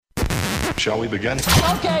Shall we begin?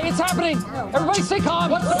 Okay, it's happening. Everybody stay calm.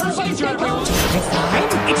 What's the procedure, everyone? It's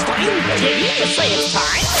time. It's time. Did you just say it's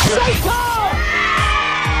time? Stay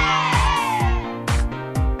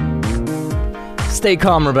calm! Stay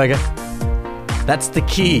calm, Rebecca. That's the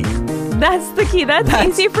key. That's the key. That's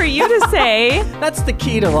easy for you to say. That's the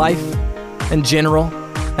key to life in general.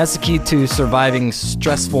 That's the key to surviving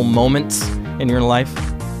stressful moments in your life.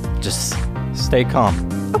 Just stay calm.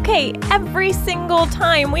 Okay, every single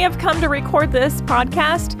time we have come to record this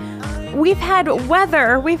podcast, we've had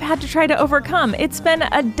weather we've had to try to overcome. It's been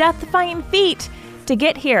a death-defying feat to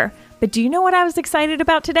get here. But do you know what I was excited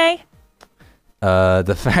about today?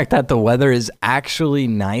 The fact that the weather is actually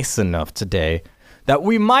nice enough today that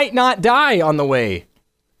we might not die on the way.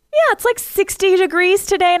 Yeah, it's like 60 degrees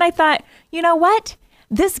today, and I thought, you know what?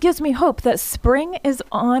 This gives me hope that spring is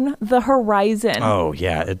on the horizon. Oh,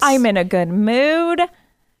 yeah. I'm in a good mood.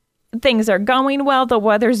 Things are going well. The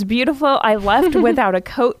weather's beautiful. I left without a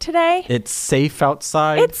coat today. It's safe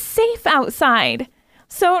outside. It's safe outside.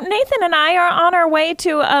 So Nathan and I are on our way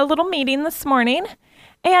to a little meeting this morning.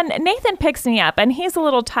 And Nathan picks me up, and he's a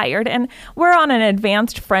little tired. And we're on an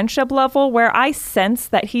advanced friendship level where I sense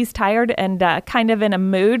that he's tired and kind of in a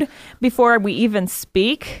mood before we even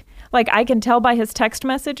speak. Like, I can tell by his text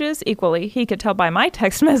messages. Equally, he could tell by my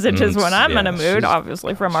text messages when I'm in a mood,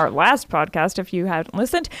 obviously from our last podcast. If you haven't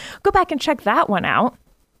listened, go back and check that one out.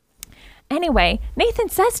 Anyway, Nathan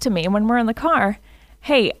says to me when we're in the car,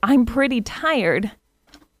 hey, I'm pretty tired.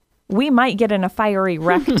 We might get in a fiery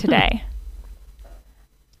wreck today.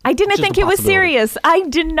 I didn't think he was serious. I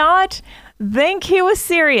did not think he was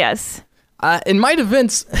serious. In my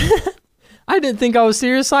defense, I didn't think I was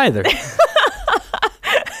serious either.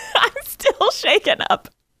 Still shaken up.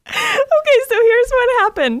 Okay, so here's what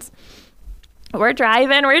happens. We're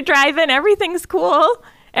driving, everything's cool.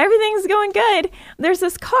 Everything's going good. There's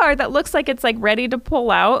this car that looks like it's like ready to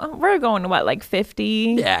pull out. We're going, what, like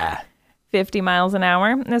 50? Yeah. 50 miles an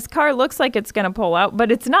hour. And this car looks like it's going to pull out,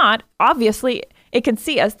 but it's not. Obviously, it can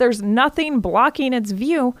see us. There's nothing blocking its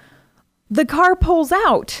view. The car pulls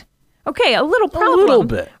out. Okay, a little problem. A little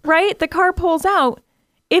bit. Right? The car pulls out.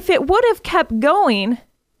 If it would have kept going,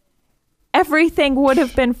 everything would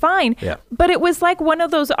have been fine. Yeah. But it was like one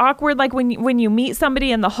of those awkward, like when you meet somebody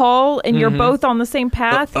in the hall and you're both on the same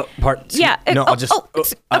path. Yeah. No, I'll just.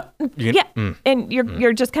 And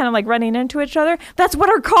you're just kind of like running into each other. That's what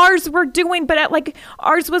our cars were doing. But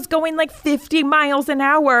ours was going like 50 miles an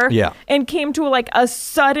hour. Yeah. And came to like a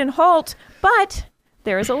sudden halt. But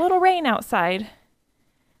there is a little rain outside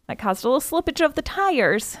that caused a little slippage of the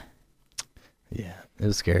tires. Yeah, it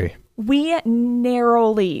was scary. We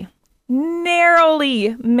narrowly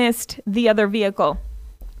missed the other vehicle.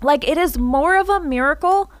 Like, it is more of a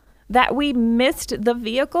miracle that we missed the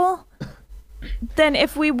vehicle than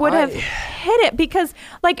if we would have hit it, because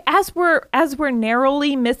like as we're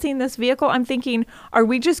narrowly missing this vehicle, I'm thinking, are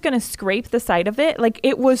we just going to scrape the side of it? Like,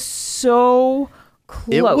 it was so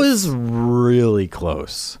close. It was really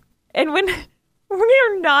close. And when we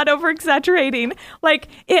are not over exaggerating, like,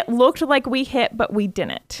 it looked like we hit, but we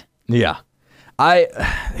didn't. Yeah.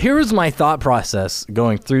 Here was my thought process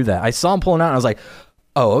going through that. I saw them pulling out and I was like,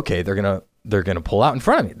 oh, okay, they're gonna pull out in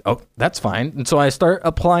front of me. Oh, that's fine. And so I start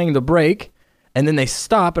applying the brake and then they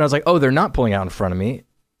stop and I was like, oh, they're not pulling out in front of me.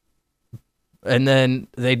 And then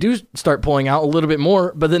they do start pulling out a little bit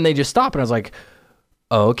more, but then they just stop and I was like,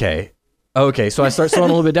 oh, okay. Okay, so I start slowing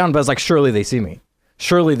a little bit down, but I was like, surely they see me.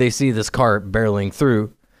 Surely they see this car barreling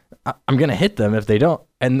through. I'm going to hit them if they don't.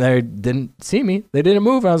 And they didn't see me. They didn't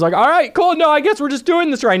move. And I was like, all right, cool. No, I guess we're just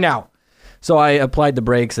doing this right now. So I applied the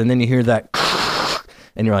brakes and then you hear that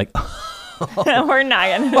and you're like, we're not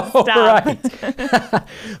going to stop. Right.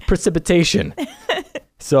 Precipitation.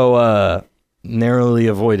 So narrowly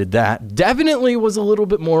avoided that. Definitely was a little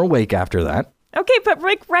bit more awake after that. Okay, but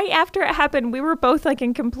like right after it happened, we were both like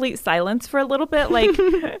in complete silence for a little bit. Like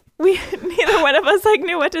neither one of us like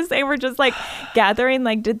knew what to say. We're just like gathering,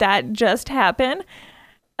 like, did that just happen?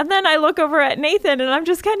 And then I look over at Nathan and I'm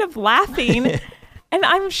just kind of laughing and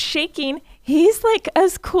I'm shaking. He's like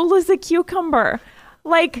as cool as a cucumber.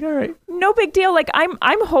 Like, right. No big deal. Like,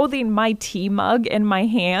 I'm holding my tea mug in my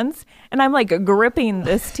hands and I'm like gripping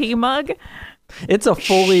this tea mug. It's a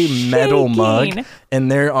fully metal mug, and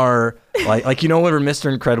there are like you know whenever Mr.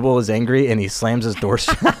 Incredible is angry and he slams his door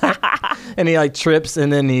shut and he like trips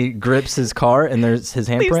and then he grips his car and there's his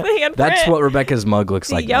handprint. That's what Rebecca's mug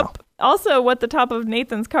looks like. Yep. Now. Also, what the top of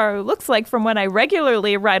Nathan's car looks like from when I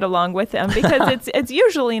regularly ride along with him, because it's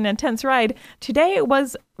usually an intense ride. Today it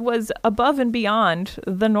was above and beyond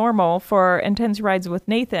the normal for intense rides with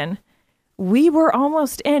Nathan. We were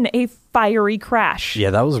almost in a fiery crash. Yeah,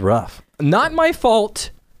 that was rough. Not my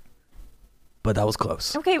fault, but that was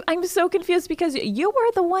close. Okay, I'm so confused because you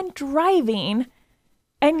were the one driving,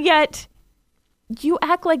 and yet you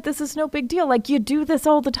act like this is no big deal, like you do this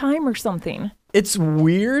all the time or something. It's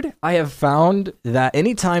weird. I have found that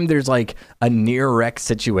anytime there's like a near wreck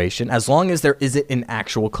situation, as long as there isn't an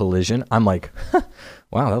actual collision, I'm like,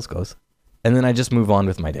 wow, that was close. And then I just move on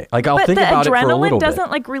with my day. Like I'll think about it for a little bit. But the adrenaline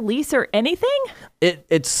doesn't like release or anything?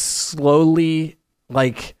 It's slowly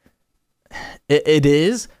like it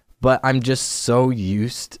is, but I'm just so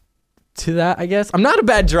used to that, I guess. I'm not a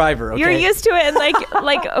bad driver, okay? You're used to it, and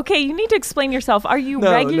like okay, you need to explain yourself. Are you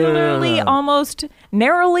regularly almost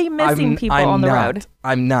narrowly missing people on the road?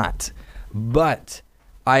 I'm not. But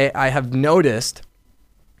I have noticed,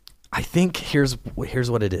 I think here's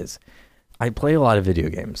what it is. I play a lot of video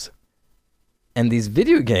games. And these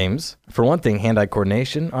video games, for one thing, hand-eye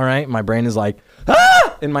coordination, all right? My brain is like,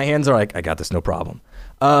 ah! And my hands are like, I got this, no problem.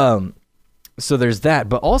 So there's that.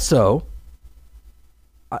 But also,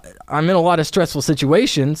 I'm in a lot of stressful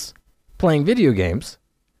situations playing video games,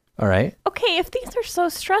 all right? Okay, if these are so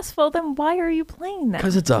stressful, then why are you playing them?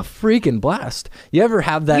 Because it's a freaking blast. You ever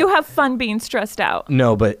have that? You have fun being stressed out.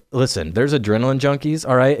 No, but listen, there's adrenaline junkies,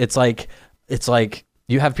 all right? It's like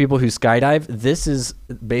you have people who skydive. This is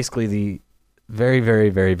basically the very, very,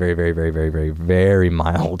 very, very, very, very, very, very, very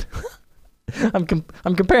mild. I'm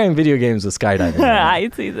comparing video games with skydiving. I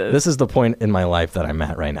see this. This is the point in my life that I'm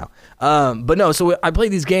at right now. But no, so I play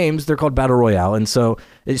these games. They're called Battle Royale. And so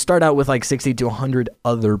they start out with like 60 to 100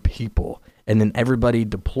 other people. And then everybody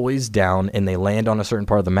deploys down and they land on a certain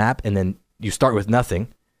part of the map. And then you start with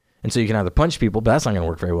nothing. And so you can either punch people, but that's not going to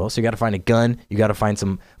work very well. So you got to find a gun. You got to find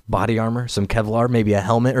some body armor, some Kevlar, maybe a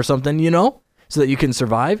helmet or something, so that you can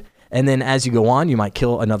survive. And then as you go on, you might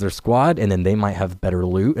kill another squad, and then they might have better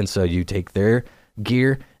loot, and so you take their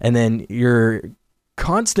gear, and then you're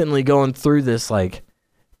constantly going through this like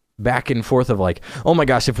back and forth of like, oh my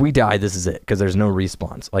gosh, if we die, this is it, because there's no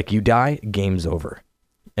respawns. Like you die, game's over.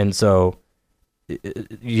 And so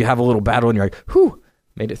you have a little battle, and you're like, whew,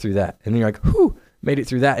 made it through that. And then you're like, whew, made it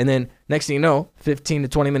through that. And then next thing you know, 15 to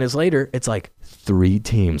 20 minutes later, it's like 3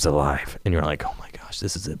 teams alive, and you're like, oh my gosh,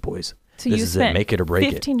 this is it, boys. So this you is spent it. Make it or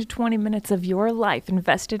break 15 to 20 minutes of your life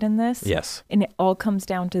invested in this? Yes. And it all comes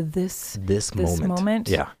down to this moment?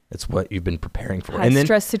 Yeah. It's what you've been preparing for. High and then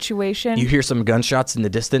stress situation. You hear some gunshots in the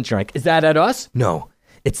distance. You're like, is that at us? No.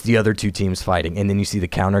 It's the other 2 teams fighting. And then you see the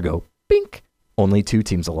counter go, bink. Only 2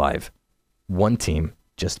 teams alive. 1 team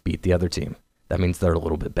just beat the other team. That means they're a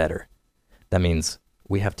little bit better. That means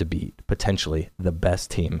we have to beat potentially the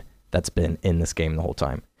best team that's been in this game the whole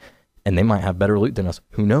time. And they might have better loot than us.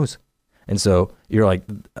 Who knows? And so you're like,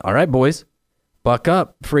 all right, boys, buck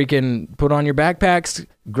up, freaking put on your backpacks,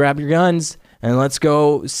 grab your guns, and let's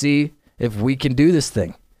go see if we can do this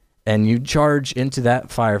thing. And you charge into that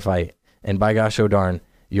firefight. And by gosh, oh darn,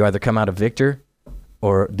 you either come out a victor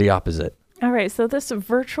or the opposite. All right, so this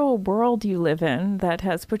virtual world you live in that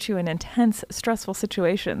has put you in intense, stressful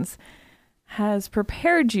situations has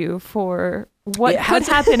prepared you for what could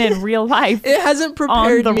happen in real life. It hasn't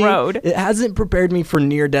prepared on the road. It hasn't prepared me for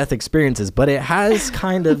near-death experiences, but it has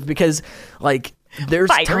kind of, because like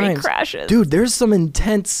there's fiery times, crashes. dude, there's some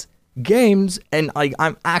intense games, and like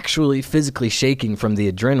I'm actually physically shaking from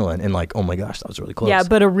the adrenaline, and like, oh my gosh, that was really close. Yeah,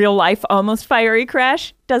 but a real life almost fiery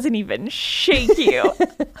crash doesn't even shake you.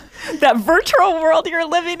 That virtual world you're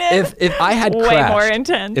living in, if I had way crashed, more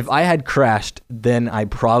intense. If I had crashed, then I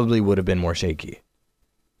probably would have been more shaky.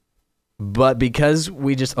 But because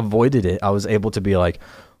we just avoided it, I was able to be like,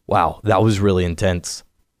 wow, that was really intense.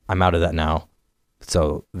 I'm out of that now.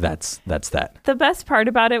 So that's that. The best part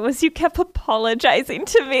about it was you kept apologizing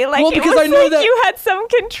to me. Like, well, because it was I know like that you had some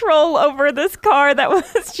control over this car that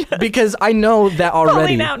was just because I know that already.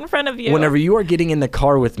 pulling out in front of you. Whenever you are getting in the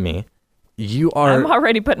car with me, I'm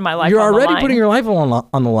already putting my life you're on the already line. putting your life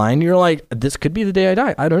on the line. You're like, this could be the day I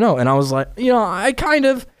die. I don't know. And I was like, I kind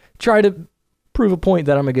of try to prove a point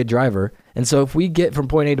that I'm a good driver. And so if we get from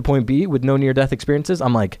point A to point B with no near-death experiences,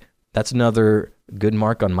 I'm like, that's another good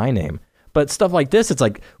mark on my name. But stuff like this, it's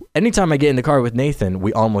like anytime I get in the car with Nathan,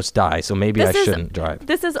 we almost die. So maybe I shouldn't drive.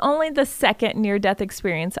 This is only the second near-death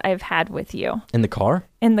experience I've had with you. In the car?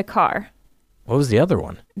 In the car. What was the other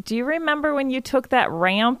one? Do you remember when you took that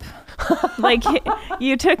ramp? Like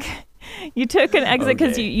you took an exit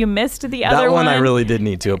because you missed the other one. That one I really did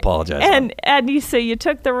need to apologize. And you say you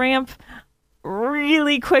took the ramp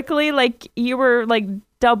really quickly, like you were like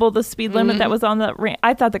double the speed limit that was on the ramp.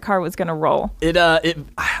 I thought the car was gonna roll.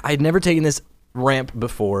 I'd never taken this ramp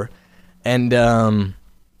before, and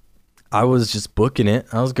I was just booking it.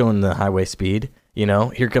 I was going the highway speed.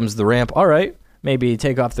 Here comes the ramp. All right, maybe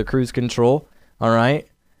take off the cruise control. All right.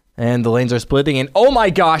 And the lanes are splitting, and oh my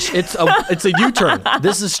gosh, it's a U-turn.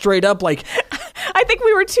 This is straight up like. I think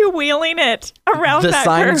we were two-wheeling it around The that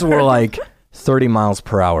signs curve. were like 30 miles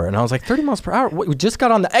per hour, and I was like, 30 miles per hour? What, we just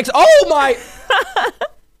got on the X. Oh my!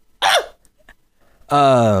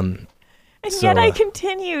 And so, yet I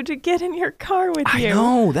continue to get in your car with you. I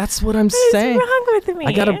know, that's what I'm What saying. is wrong with me?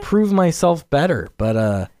 I gotta prove myself better,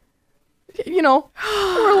 but you know,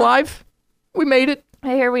 we're alive. We made it.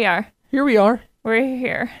 Here we are. Here we are. We're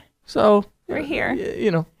here. So We're here. you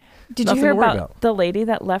know. Did you nothing hear to worry about the lady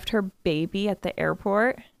that left her baby at the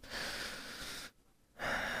airport?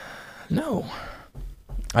 No.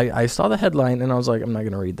 I saw the headline and I was like, I'm not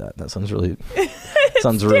gonna read that. That sounds really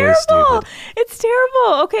sounds really Terrible. stupid. It's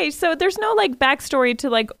terrible. Okay, so there's no like backstory to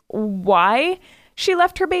like why she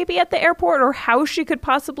left her baby at the airport or how she could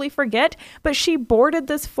possibly forget, but she boarded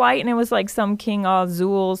this flight and it was like some King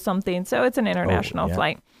Azul something. So it's an international yeah.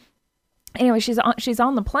 flight. Anyway, she's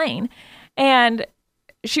on the plane and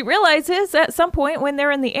she realizes at some point when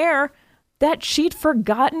they're in the air that she'd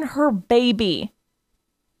forgotten her baby.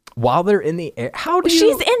 While they're in the air, how do you?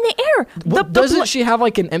 She's in the air. Doesn't she have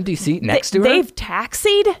like an empty seat next to her? They've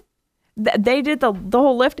taxied. They did the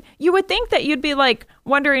whole lift. You would think that you'd be like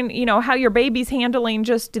wondering, you know, how your baby's handling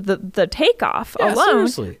just the takeoff Yeah, alone,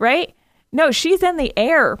 seriously. right? No, she's in the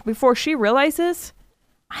air before she realizes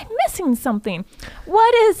I'm missing something.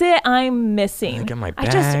 What is it I'm missing? I got my I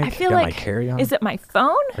bag, feel got my like carry-on. is it my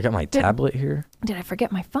phone? I got my tablet here. Did I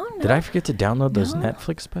forget my phone? No. Did I forget to download those No.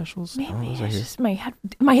 Netflix specials? Maybe those are it's here. just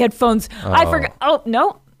my headphones. I Oh. forgot. Oh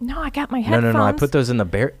no, I got my No, headphones. no. I put those in the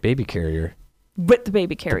baby carrier. With the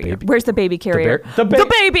baby carrier. baby- Where's the baby carrier? the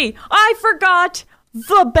baby. I forgot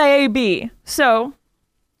the baby. So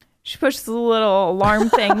she pushes the little alarm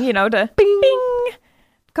thing, you know, to bing.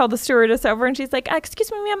 Call the stewardess over and she's like, excuse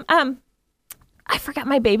me, ma'am. I forgot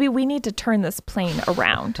my baby. We need to turn this plane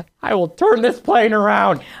around. I will turn this plane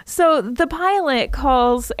around. So the pilot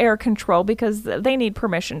calls air control because they need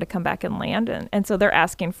permission to come back and land. And so they're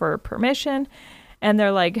asking for permission. And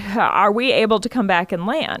they're like, are we able to come back and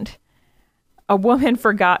land? A woman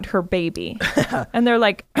forgot her baby. And they're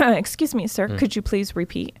like, excuse me, sir, could you please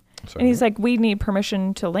repeat? Sorry. And he's like, we need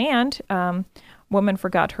permission to land. Woman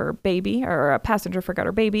forgot her baby, or a passenger forgot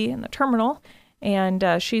her baby in the terminal. And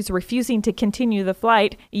she's refusing to continue the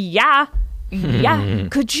flight. Yeah.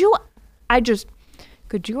 Could you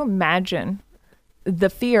imagine the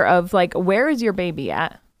fear of like, where is your baby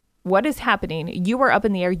at? What is happening? You are up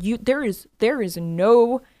in the air. There is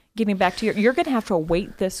no getting back to you're going to have to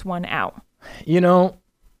wait this one out. You know,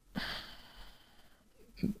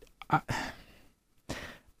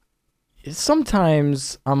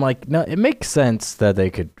 sometimes I'm like, no, it makes sense that they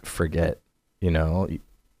could forget, you know,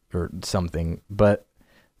 or something. But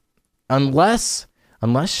unless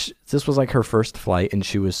this was like her first flight and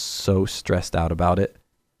she was so stressed out about it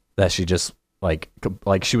that she just like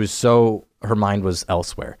she was so, her mind was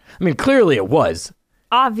elsewhere. I mean, clearly it was.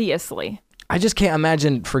 Obviously. I just can't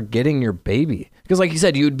imagine forgetting your baby. Because like you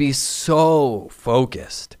said, you'd be so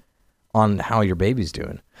focused on how your baby's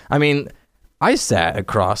doing. I mean, I sat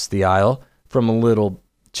across the aisle from a little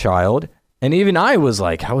child, and even I was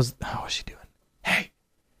like, how is she doing? Hey,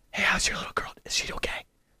 how's your little girl? Is she okay?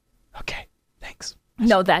 Okay, thanks.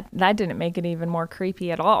 No, that didn't make it even more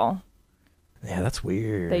creepy at all. Yeah, that's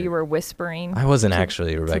weird. That you were whispering. I wasn't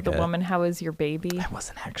actually, to Rebecca. the woman, how is your baby? I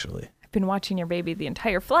wasn't actually. I've been watching your baby the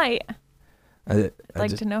entire flight. I'd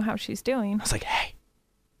Like to know how she's doing. I was like, hey,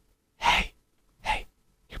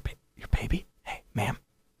 your baby? Hey, ma'am.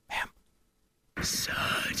 So,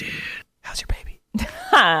 dude, how's your baby?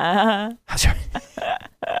 How's your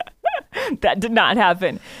That did not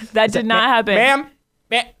happen. That did not happen.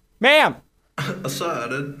 Ma'am.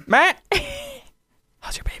 Aside. Matt.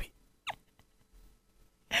 How's your baby?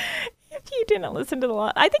 If you didn't listen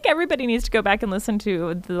to I think everybody needs to go back and listen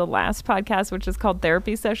to the last podcast, which is called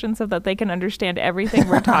Therapy Session, so that they can understand everything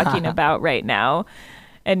we're talking about right now.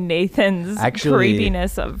 And Nathan's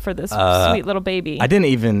creepiness for this sweet little baby.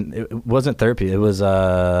 It wasn't therapy. It was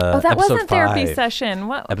that episode wasn't therapy 5. session.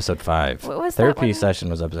 What Episode 5. What was that therapy one? session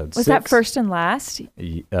was episode 6. was that? First and last?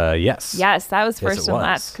 Yes. Yes, that was Yes, first it and was.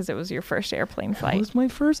 last because it was your first airplane That flight. was my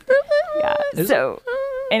first. Yeah. Is So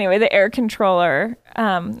anyway, the air controller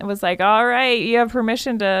was like, all right, you have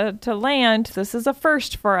permission to land. This is a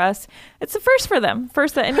first for us. It's a first for them.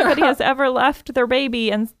 First that anybody has ever left their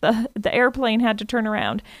baby and the airplane had to turn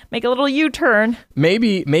around, make a little U-turn.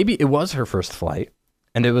 Maybe it was her first flight,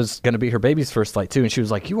 and it was going to be her baby's first flight too. And she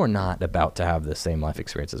was like, "You are not about to have the same life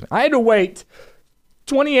experience as me. I had to wait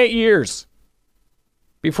 28 years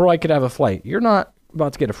before I could have a flight. You're not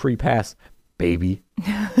about to get a free pass, baby.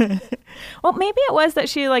 Well, maybe it was that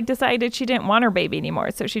she like decided she didn't want her baby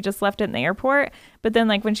anymore, so she just left it in the airport. But then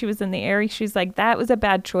like when she was in the air, she's like, that was a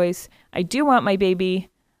bad choice. I do want my baby.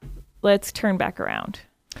 Let's turn back around.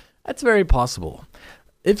 That's very possible.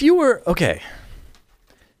 If you were okay,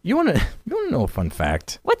 you want to know a fun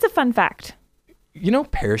fact? What's a fun fact? You know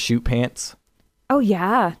parachute pants Oh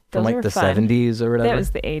yeah, from those like were the fun. 70s or whatever? That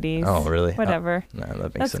was the 80s. Oh, really? Whatever. Oh, no, that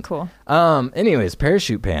makes That's sense. cool. Anyways,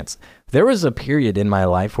 parachute pants. There was a period in my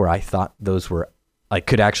life where I thought those were like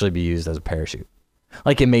could actually be used as a parachute.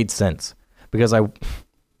 Like it made sense because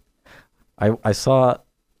I saw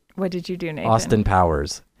What did you do, Nathan? Austin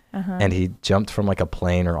Powers and he jumped from like a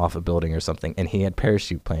plane or off a building or something and he had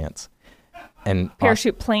parachute pants. And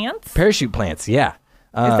Parachute plants? parachute plants, yeah.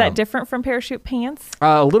 Is that different from parachute pants?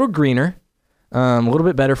 A little greener, a little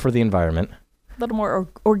bit better for the environment. A little more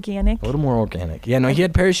organic. A little more organic. Yeah, no, he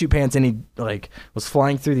had parachute pants and he like was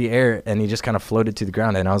flying through the air and he just kind of floated to the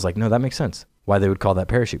ground. And I was like, no, that makes sense. Why they would call that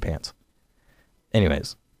parachute pants.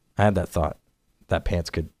 Anyways, I had that thought that pants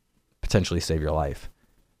could potentially save your life.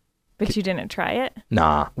 But you didn't try it?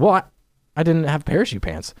 Nah. Well, I didn't have parachute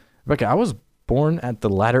pants. Rebecca, I was born at the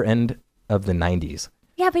latter end of the 90s.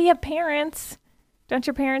 Yeah, but you have parents. Don't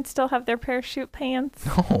your parents still have their parachute pants?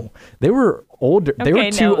 No, they were older. They Okay,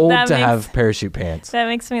 were too no, old that to makes- have parachute pants. That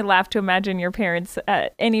makes me laugh to imagine your parents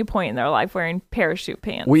at any point in their life wearing parachute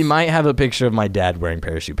pants. We might have a picture of my dad wearing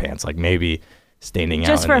parachute pants, like maybe standing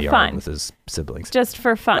Just out for in the yard fun. with his siblings. Just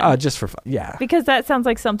for fun. Just for fun. Yeah. Because that sounds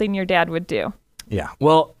like something your dad would do. Yeah.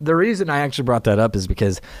 Well, the reason I actually brought that up is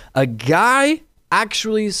because a guy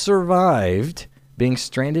actually survived being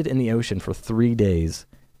stranded in the ocean for 3 days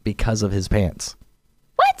because of his pants.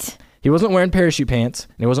 What? He wasn't wearing parachute pants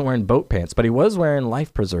and he wasn't wearing boat pants, but he was wearing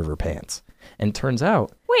life preserver pants. And turns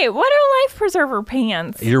out Wait, what are life preserver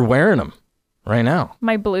pants? you're wearing them right now.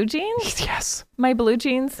 My blue jeans? Yes. My blue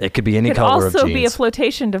jeans It could be any could color of also jeans. be a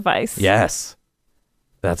flotation device. Yes.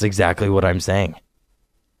 That's exactly what I'm saying.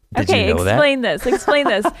 Did Okay, you know that? explain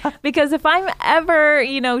this. Because if I'm ever,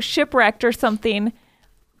 shipwrecked or something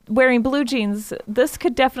wearing blue jeans, this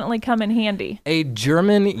could definitely come in handy. A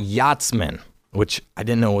German yachtsman, which I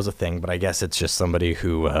didn't know was a thing, but I guess it's just somebody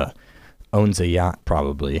who owns a yacht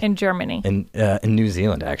probably. In Germany. In New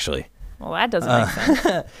Zealand, actually. Well, that doesn't make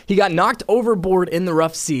sense. He got knocked overboard in the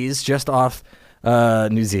rough seas just off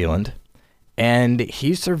New Zealand, and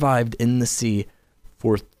he survived in the sea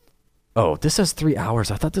for... Oh, this says 3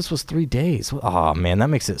 hours. I thought this was 3 days. Oh, man, that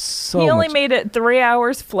makes it so He only much... made it 3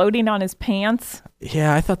 hours floating on his pants.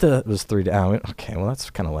 Yeah, I thought that was 3 hours. Okay, well, that's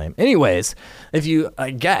kind of lame. Anyways, if you,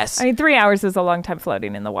 I guess... I mean, 3 hours is a long time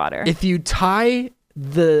floating in the water. If you tie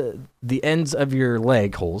the ends of your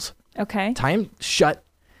leg holes, Okay. tie them shut,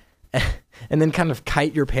 and then kind of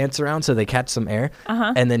kite your pants around so they catch some air,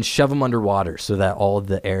 and then shove them underwater so that all of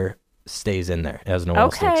the air stays in there. It has nowhere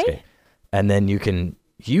else to Okay. escape. And then you can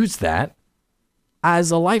use that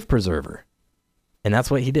as a life preserver. And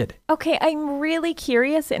that's what he did. Okay, I'm really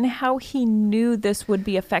curious in how he knew this would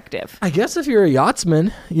be effective. I guess if you're a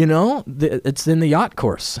yachtsman, it's in the yacht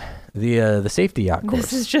course, the safety yacht course.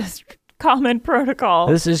 This is just common protocol.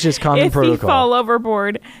 This is just common if protocol. you fall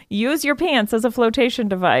overboard, use your pants as a flotation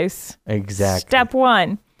device. Exactly. Step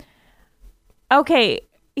 1. Okay,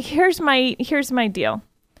 here's my deal.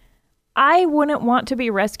 I wouldn't want to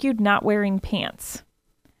be rescued not wearing pants.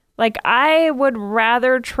 Like, I would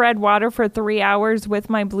rather tread water for 3 hours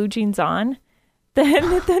with my blue jeans on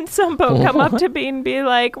than some boat come up to me and be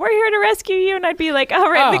like, we're here to rescue you. And I'd be like,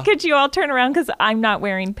 all right, but could you all turn around because I'm not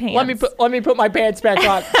wearing pants. Let me put my pants back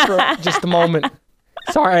on for just a moment.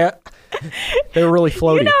 Sorry, they were really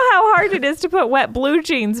floaty. You know how hard it is to put wet blue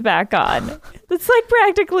jeans back on. It's like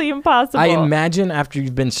practically impossible. I imagine after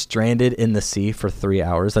you've been stranded in the sea for 3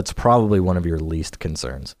 hours, that's probably one of your least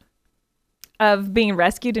concerns. Of being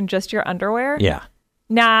rescued in just your underwear? Yeah.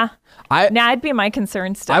 Nah, I'd it'd be my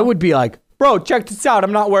concern still. I would be like, bro, check this out.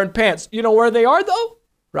 I'm not wearing pants. You know where they are, though?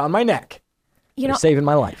 Around my neck. You're saving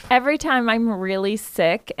my life. Every time I'm really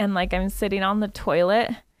sick and like I'm sitting on the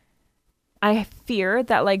toilet, I fear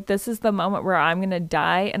that like this is the moment where I'm going to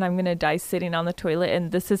die and I'm going to die sitting on the toilet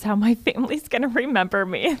and this is how my family's going to remember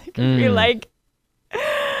me. They're going to be like,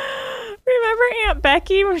 remember Aunt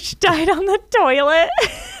Becky when she died on the toilet?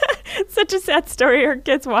 Such a sad story. Her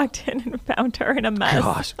kids walked in and found her in a mess.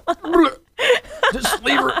 Gosh. Just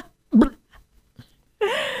leave her.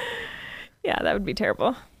 Yeah, that would be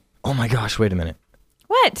terrible. Oh my gosh, wait a minute.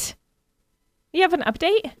 What? You have an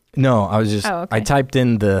update? No, I was just, Oh, okay. I typed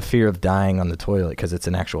in the fear of dying on the toilet because it's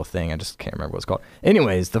an actual thing. I just can't remember what it's called.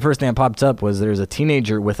 Anyways, the first thing that popped up was there's a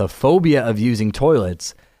teenager with a phobia of using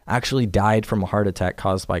toilets actually died from a heart attack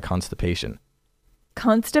caused by constipation.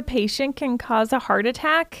 constipation can cause a heart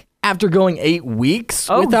attack? After going 8 weeks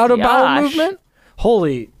Oh, without a bowel gosh. movement?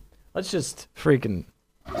 Let's just freaking...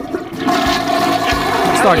 Let's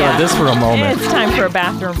talk about this for a moment. It's time for a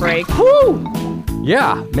bathroom break.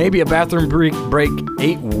 Yeah, maybe a bathroom break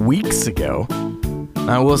 8 weeks ago.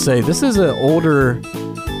 I will say, this is an older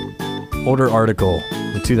article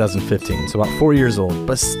in 2015, so about 4 years old,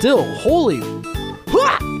 but still, holy...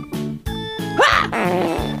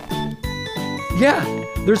 Yeah,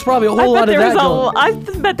 there's probably a whole lot of that going. I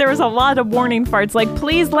bet there was a lot of warning farts, like,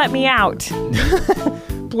 please let me out.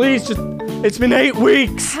 Please, it's been 8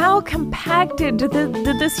 weeks. How compacted did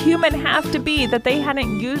this human have to be that they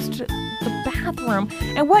hadn't used the bathroom?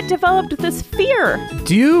 And what developed this fear?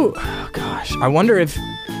 I wonder if,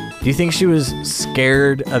 do you think she was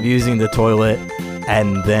scared of using the toilet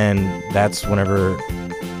and then that's whenever,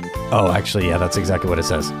 oh, actually, yeah, that's exactly what it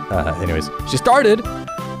says. Anyways, she started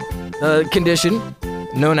a condition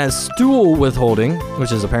known as stool withholding,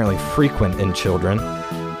 which is apparently frequent in children.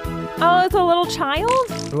 Oh, it's a little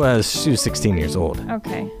child? Well, she was 16 years old.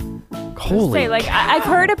 Okay. Holy I've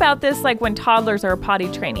heard about this, like, when toddlers are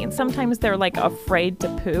potty training. Sometimes they're, like, afraid to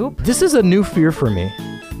poop. This is a new fear for me.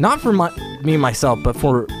 Not for me myself, but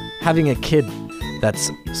for having a kid that's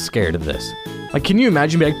scared of this. Like, can you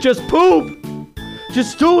imagine being like, just poop!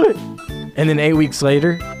 Just do it! And then 8 weeks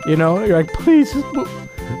later, you're like, please, just poop.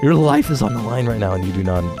 Your life is on the line right now and you do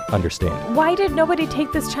not understand. Why did nobody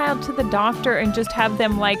take this child to the doctor and just have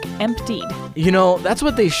them, like, emptied? That's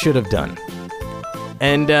what they should have done.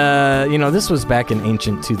 And, this was back in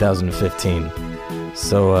ancient 2015.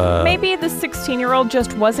 So, Maybe the 16-year-old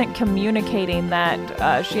just wasn't communicating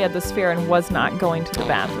that she had this fear and was not going to the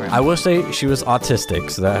bathroom. I will say she was autistic,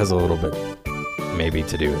 so that has a little bit maybe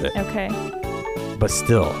to do with it. Okay. But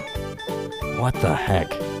still, what the heck?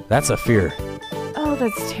 That's a fear. Oh,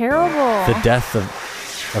 that's terrible. The death of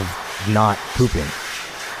not pooping.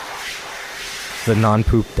 The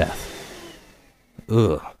non-poop death.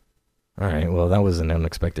 Ugh. All right, well, that was an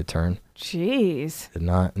unexpected turn. Jeez. Did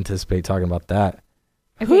not anticipate talking about that.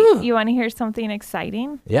 Okay, you want to hear something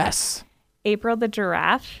exciting? Yes. April the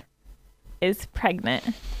giraffe is pregnant.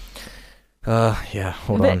 Yeah,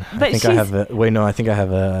 hold on. but I think I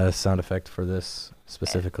have a sound effect for this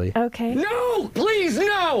specifically. Okay. No! Please,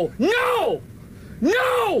 no! No!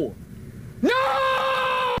 No!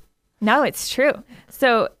 No! No, it's true.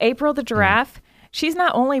 So April the giraffe, she's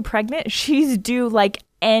not only pregnant, she's due like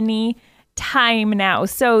any time now.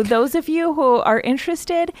 So those of you who are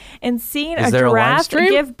interested in seeing a giraffe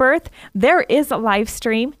give birth, there is a live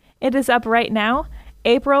stream. It is up right now.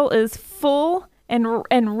 April is full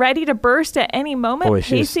and ready to burst at any moment, Boy,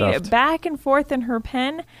 pacing it back and forth in her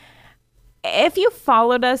pen. If you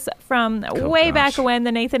followed us from way back when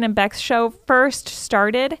the Nathan and Bex show first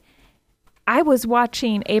started, I was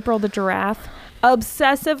watching April the giraffe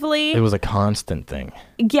obsessively. It was a constant thing.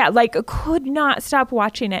 Yeah, like could not stop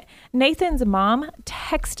watching it. Nathan's mom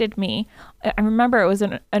texted me. I remember it was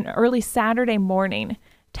an early Saturday morning,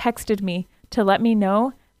 texted me to let me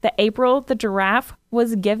know that April the giraffe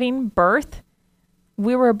was giving birth.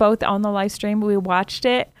 We were both on the live stream. We watched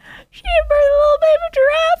it. She gave birth a little baby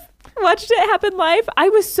giraffe. Watched it happen live. I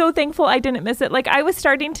was so thankful I didn't miss it. Like I was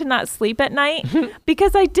starting to not sleep at night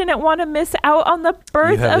because I didn't want to miss out on the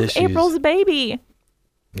birth of April's baby.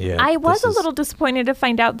 Yeah, I was a little disappointed to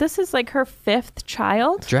find out this is like her 5th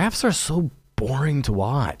child. Giraffes are so boring to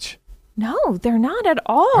watch. No, they're not at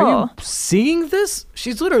all. Are you seeing this?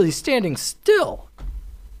 She's literally standing still.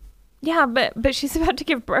 Yeah, but she's about to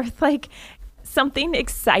give birth. Like something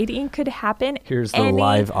exciting could happen. Here's the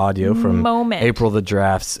live audio from moment. April the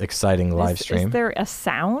Giraffe's exciting live stream. Is there a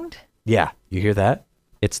sound? Yeah, you hear that?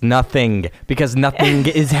 It's nothing because nothing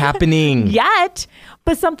is happening yet,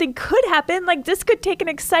 but something could happen. Like this could take an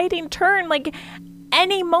exciting turn like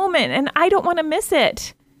any moment, and I don't want to miss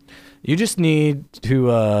it. You just need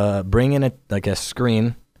to bring in a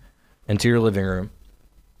screen into your living room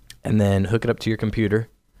and then hook it up to your computer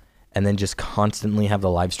and then just constantly have the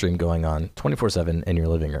live stream going on 24/7 in your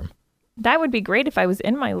living room. That would be great if I was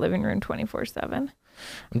in my living room 24/7.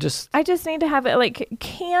 I just need to have it. Like,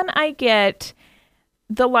 can I get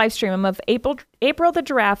the live stream of April the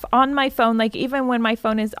giraffe on my phone? Like, even when my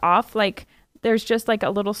phone is off, like there's just like a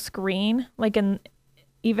little screen, like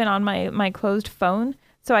even on my closed phone,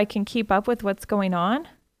 so I can keep up with what's going on.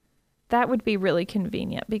 That would be really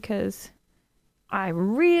convenient because I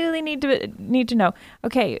really need to know.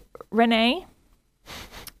 Okay, Renee,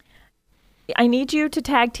 I need you to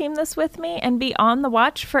tag team this with me and be on the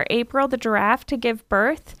watch for April the giraffe to give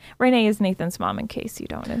birth. Renee is Nathan's mom, in case you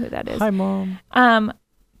don't know who that is. Hi, Mom.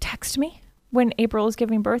 Text me when April is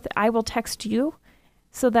giving birth. I will text you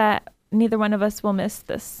so that neither one of us will miss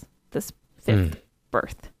this fifth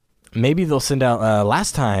birth. Maybe they'll send out,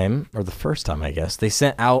 last time, or the first time, I guess, they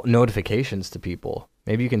sent out notifications to people.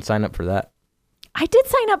 Maybe you can sign up for that. I did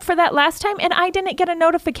sign up for that last time, and I didn't get a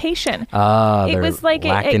notification. It was like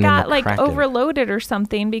it got like overloaded or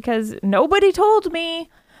something because nobody told me.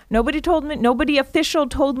 Nobody official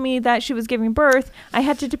told me that she was giving birth. I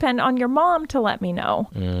had to depend on your mom to let me know.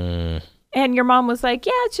 And your mom was like,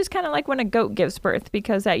 yeah, it's just kind of like when a goat gives birth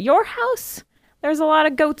because at your house, there's a lot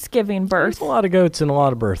of goats giving birth. There's a lot of goats and a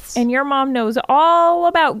lot of births. And your mom knows all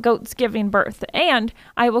about goats giving birth. And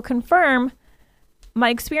I will confirm my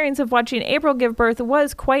experience of watching April give birth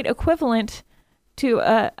was quite equivalent to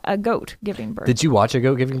a goat giving birth. Did you watch a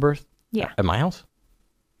goat giving birth? Yeah. At my house?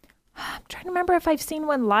 I'm trying to remember if I've seen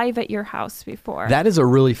one live at your house before. That is a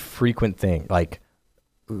really frequent thing, like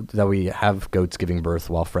that we have goats giving birth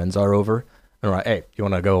while friends are over. And we're like, hey, you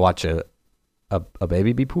want to go watch a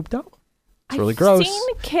baby be pooped out? It's really gross.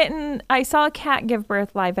 I saw a cat give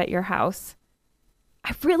birth live at your house.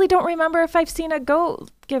 I really don't remember if I've seen a goat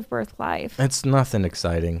give birth live. It's nothing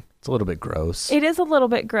exciting. It's a little bit gross. It is a little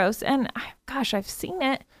bit gross. And gosh, I've seen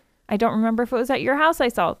it. I don't remember if it was at your house I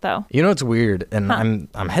saw it, though. You know, it's weird, and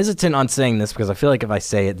I'm hesitant on saying this because I feel like if I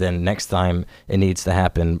say it, then next time it needs to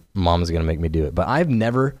happen, Mom's going to make me do it. But I've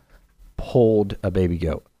never pulled a baby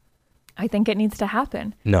goat. I think it needs to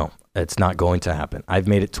happen. No, it's not going to happen. I've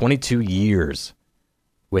made it 22 years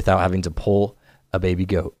without having to pull a baby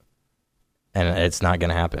goat, and it's not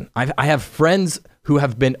going to happen. I have friends who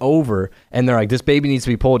have been over, and they're like, this baby needs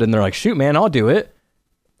to be pulled, and they're like, shoot, man, I'll do it.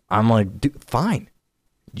 I'm like, dude, fine.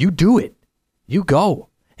 You do it. You go.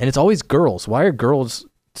 And it's always girls. Why are girls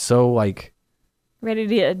so like ready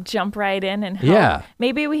to jump right in and help? Yeah.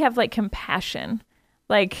 Maybe we have like compassion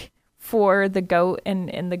like for the goat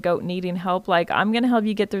and the goat needing help. Like, I'm going to help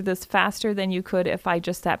you get through this faster than you could if I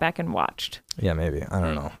just sat back and watched. Yeah, maybe. I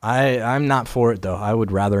don't know. I'm not for it though. I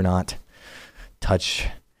would rather not touch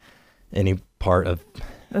any part of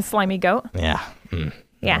the slimy goat. Yeah.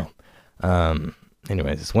 Yeah. No.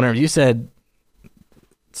 Anyways, whenever you said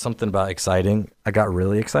something about exciting, I got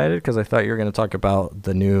really excited because I thought you were going to talk about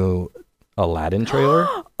the new Aladdin trailer.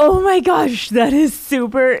 Oh my gosh, that is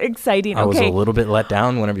super exciting. I was a little bit let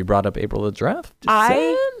down whenever you brought up April the Giraffe.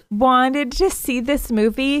 I wanted to see this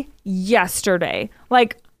movie yesterday.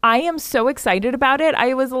 Like, I am so excited about it.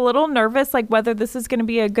 I was a little nervous, like whether this is going to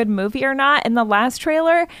be a good movie or not. And the last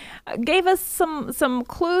trailer gave us some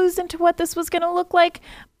clues into what this was going to look like,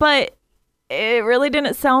 but it really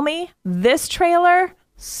didn't sell me. This trailer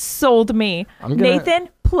sold me. Nathan,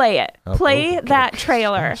 play it. Play that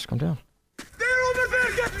trailer. Calm down. They're over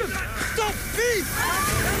there, get them! Stop, please!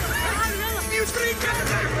 You three, get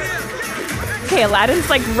them! Okay, Aladdin's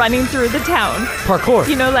like running through the town. Parkour.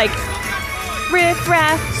 You know, like riff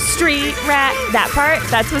raff, street rat, that part.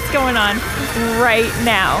 That's what's going on right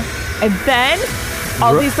now. And then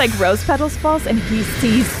all these like rose petals falls and he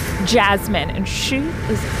sees Jasmine and she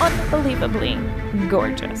is unbelievably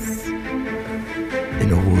gorgeous.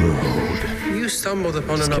 In a world. You stumbled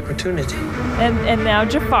upon an opportunity. And now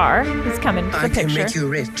Jafar is coming to the I picture. can make you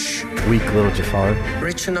rich. Weak little Jafar.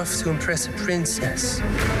 Rich enough to impress a princess.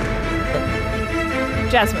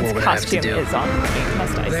 Jasmine's What would I have to costume do? is on point,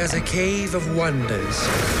 must I There's say. a cave of wonders.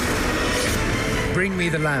 Bring me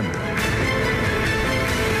the lamp.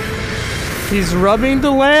 He's rubbing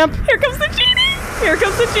the lamp. Here comes the genie! Here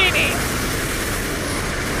comes the genie!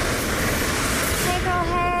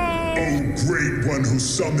 O great one who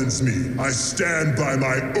summons me, I stand by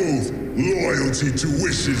my oath, loyalty to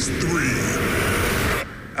wishes 3.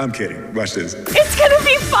 I'm kidding. Watch this. It's gonna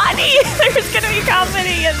be funny! There's gonna be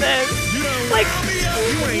comedy in this. Like,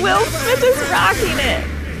 Will Smith is rocking it.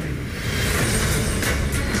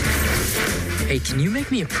 Hey, can you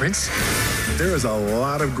make me a prince? There is a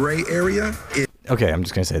lot of gray area. Okay, I'm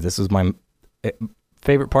just going to say this is my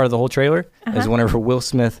favorite part of the whole trailer is whenever Will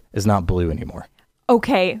Smith is not blue anymore.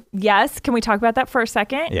 Okay, yes. Can we talk about that for a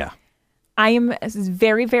second? Yeah. I am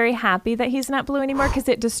very, very happy that he's not blue anymore because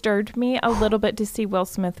it disturbed me a little bit to see Will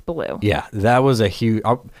Smith blue. Yeah, that was a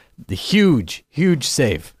huge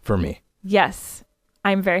save for me. Yes.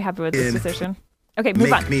 I'm very happy with this decision. Okay, move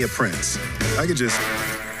Make on. me a prince. I could just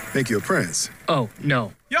make you a prince. Oh,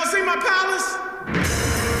 no. Y'all see my palace?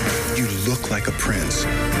 You look like a prince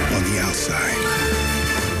on the outside,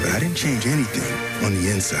 but I didn't change anything on the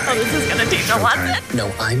inside. Oh, this is going to teach a lesson.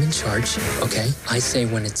 No, I'm in charge, okay? I say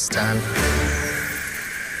when it's time.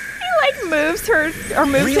 He like moves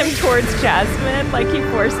him towards Jasmine, like he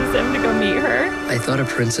forces him to go meet her. I thought a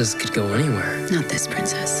princess could go anywhere. Not this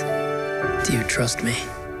princess. Do you trust me?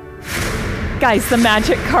 Guys, the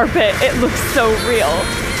magic carpet, it looks so real.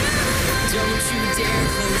 Don't you dare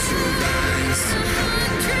close your eyes.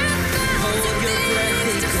 Hold your breath,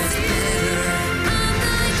 it gets better.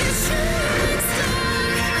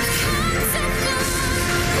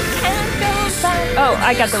 Oh,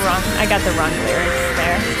 I got the wrong lyrics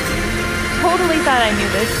there. Totally thought I knew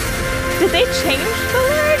this. Did they change the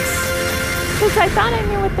lyrics? Because I thought I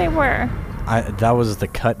knew what they were. That was the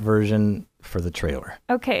cut version for the trailer.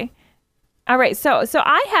 Okay. All right. So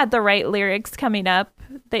I had the right lyrics coming up.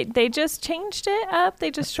 They just changed it up.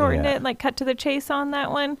 They just shortened it, like cut to the chase on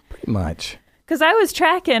that one. Pretty much. Because I was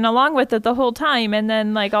tracking along with it the whole time, and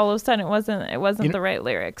then like all of a sudden it wasn't the right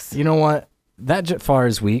lyrics. You know what? That Jafar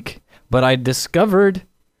is weak, but I discovered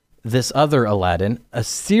this other Aladdin, a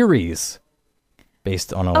series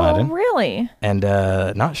based on Aladdin. Oh, really? And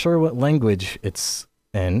not sure what language it's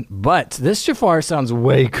in, but this Jafar sounds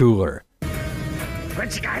way cooler.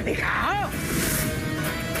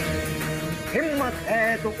 हिम्मत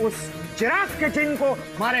है तो उस चिराग के चिन्ह को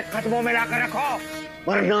हमारे कदमों में लाकर रखो,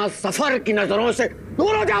 वरना सफर की नजरों से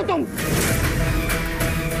दूर हो जाओ तुम.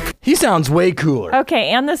 He sounds way cooler. Okay,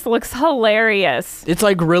 and this looks hilarious. It's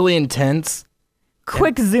like really intense.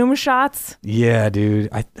 Quick zoom shots. Yeah, dude.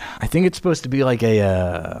 I think it's supposed to be like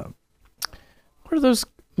a what are those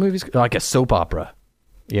movies? Like a soap opera,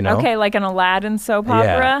 you know? Okay, like an Aladdin soap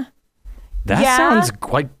opera. That sounds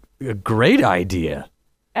quite a great idea.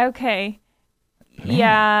 Okay. Man.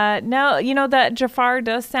 Yeah, no, you know that Jafar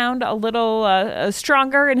does sound a little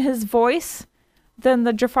stronger in his voice than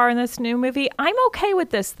the Jafar in this new movie. I'm okay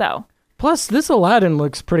with this though. Plus, this Aladdin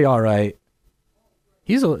looks pretty all right.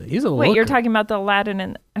 He's a Wait, looker. you're talking about the Aladdin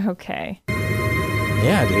and okay.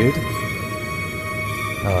 Yeah, dude.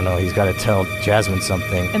 Oh no, he's got to tell Jasmine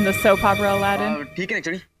something. In the soap opera Aladdin.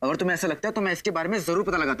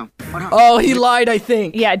 Oh, he lied, I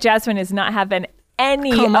think. Yeah, Jasmine is not having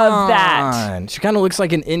any Come of on. that. She kind of looks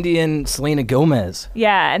like an Indian Selena Gomez.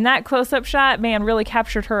 Yeah, and that close-up shot, man, really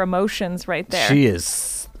captured her emotions right there. She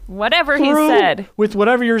is Whatever he through said. with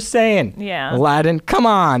whatever you're saying. Yeah. Aladdin, come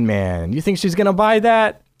on, man. You think she's gonna buy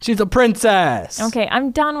that? She's a princess. Okay,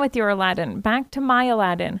 I'm done with your Aladdin. Back to my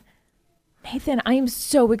Aladdin. Nathan, I am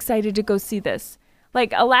so excited to go see this.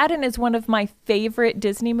 Like, Aladdin is one of my favorite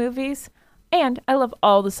Disney movies, and I love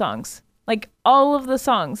all the songs. Like, all of the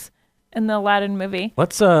songs in the Aladdin movie. I'm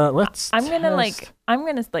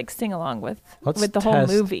gonna sing along with the whole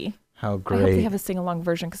test movie. How I hope great. they have a sing along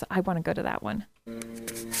version because I want to go to that one.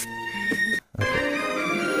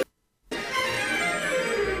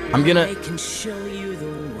 I'm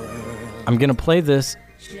gonna play this,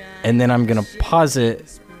 and then I'm gonna pause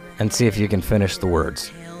it and see if you can finish the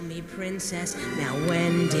words. Tell me, princess, now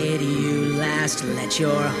when did you last let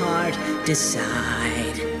your heart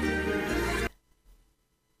decide?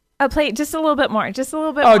 I'll play it just a little bit more. Just a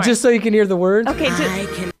little bit Oh, more. just so you can hear the words? Okay,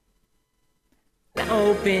 I can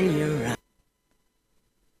open your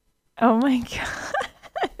oh my God.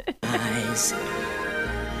 eyes.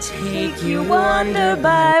 Take You wander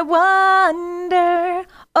by wonder,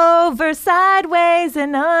 over, sideways,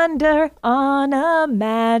 and under, on a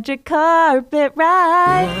magic carpet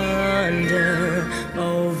ride. Wander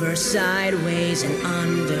over, sideways, and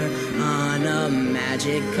under on a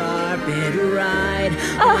magic carpet ride.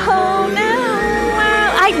 Oh, no.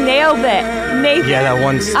 I nailed it. Nathan, Yeah, that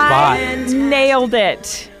one spot. I nailed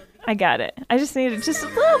it. I got it. I just needed just a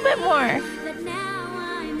little bit more.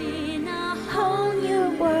 Whole new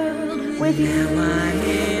world with you.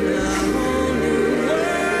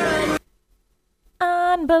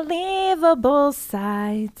 Unbelievable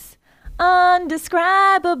sights,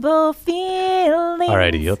 undescribable feelings.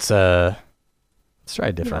 Alrighty, let's try a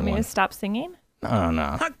You different want me one. to stop singing? Oh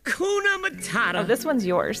no. Hakuna Matata. Oh, this one's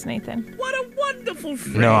yours, Nathan. What a wonderful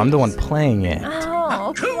phrase. No, I'm the one playing it.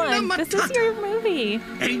 Oh, come on. This is your movie.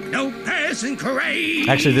 Ain't no passing craze.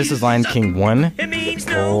 Actually, this is Lion King 1. It means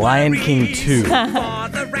no Lion King worries 2 for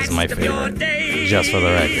the is rest my of your favorite. days. Just for the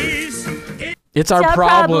record. It's our The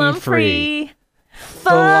problem-free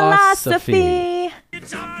philosophy.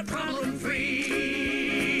 It's our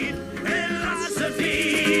problem-free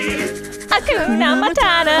philosophy. Hakuna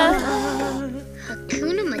Matata.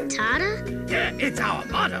 Hakuna Matata? Yeah, it's our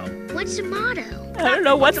motto. What's the motto? I don't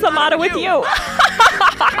know. What's the matter with you?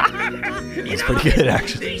 That's pretty good,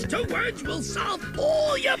 actually. These two words will solve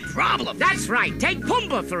all your problems. That's right. Take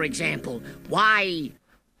Pumbaa, for example. Why?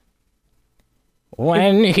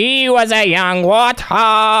 When he was a young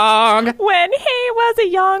warthog. When he was a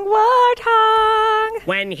young warthog.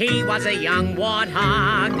 When he was a young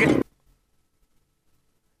warthog.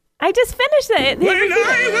 I just finished it. When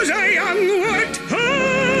I was a young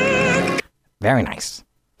warthog. Very nice.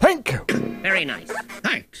 Thank you. Very nice.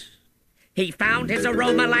 Thanks. He found his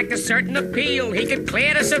aroma like a certain appeal. He could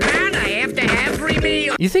clear the savannah after every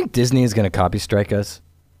meal. You think Disney is going to copy strike us?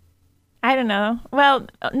 I don't know. Well,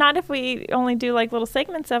 not if we only do like little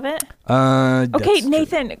segments of it. Okay, Okay,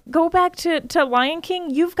 Nathan, go back to Lion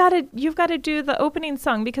King. You've got to do the opening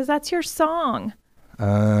song because that's your song.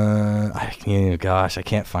 Gosh, I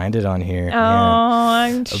can't find it on here. Oh,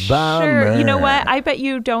 I'm Bummer. sure. You know what? I bet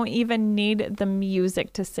you don't even need the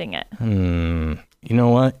music to sing it. You know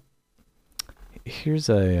what? Here's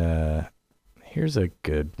a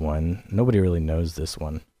good one. Nobody really knows this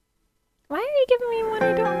one. Why are you giving me one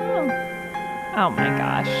I don't know? Oh my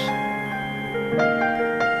gosh.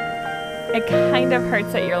 It kind of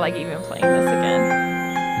hurts that you're like even playing this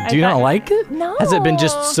again. Do you not like it? No. Has it been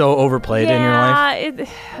just so overplayed in your life?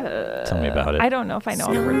 Yeah. Tell me about it. I don't know if I know.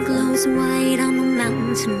 Snow glows white on the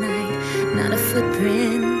mountain tonight, not a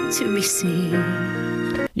footprint to be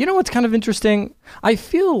seen. You know what's kind of interesting? I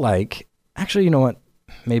feel like, actually, you know what?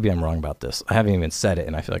 Maybe I'm wrong about this. I haven't even said it,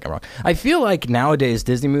 and I feel like I'm wrong. I feel like nowadays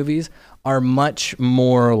Disney movies are much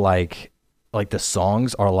more like the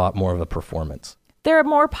songs are a lot more of a performance. They're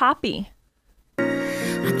more poppy.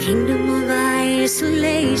 A kingdom of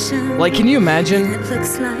isolation. Like, can you imagine It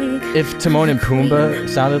looks like if Timon and Pumbaa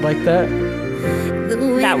sounded like that? the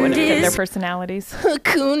wind That wouldn't fit their is personalities.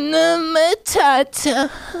 Hakuna Matata.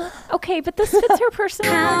 Okay, but this fits her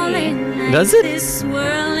personality. Does it? this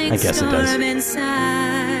swirling I guess it does. storm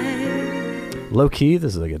inside. Low key,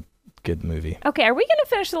 this is a good movie. Okay, are we gonna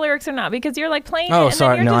finish the lyrics or not? Because you're like playing Oh, it and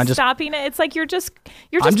sorry, then you're no, just I'm just- stopping it. It's like you're just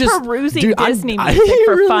I'm just perusing dude, Disney I music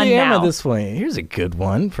for really fun am now. at this point. Here's a good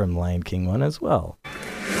one from Lion King one as well.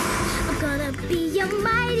 I'm gonna be a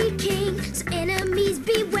mighty king, so enemies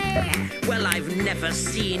beware. Well, I've never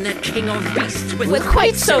seen a king of beasts with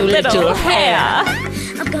Quite so little hair.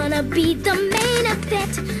 I'm gonna be the main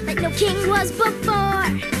event, like no king was before.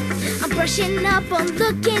 I'm brushing up, I'm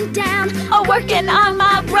looking down. Oh, working on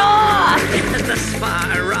my bra. Thus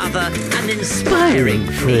far, rather uninspiring.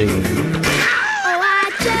 Thing. Oh,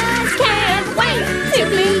 I just can't wait to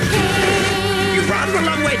be king. You've rather a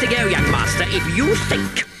long way to go, young master, if you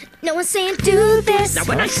think. No one's saying do this. Now,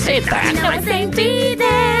 when I say that, No one's saying be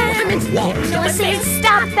there. what? No one's saying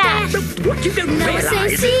stop that. What you don't No one's saying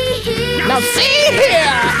realize. see here. Now see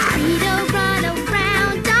here! Free to run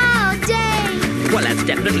around all day. Well, that's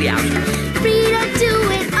definitely out. Free to do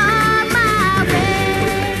it all my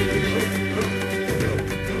way.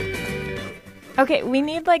 Okay, we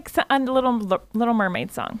need like a Little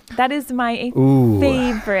Mermaid song. That is my Ooh.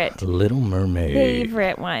 favorite Little Mermaid.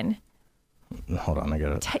 favorite one. Hold on, I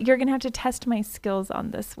got it. You're gonna have to test my skills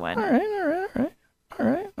on this one. All right.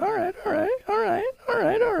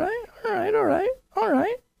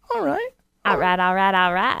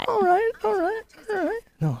 All right.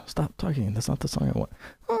 No, stop talking. That's not the song I want.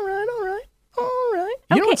 All right.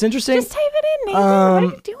 You know Okay, what's interesting? Just type it in, Nathan. What are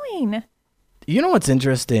you doing? You know what's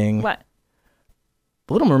interesting? What?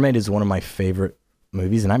 Little Mermaid is one of my favorite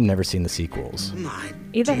movies, and I've never seen the sequels.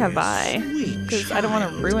 Either have I. Because I don't want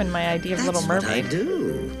to ruin my idea of Little Mermaid.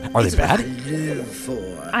 Are they bad?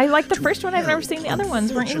 I like the first one. I've never seen the other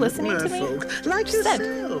ones. Weren't you listening to me? Like Just said.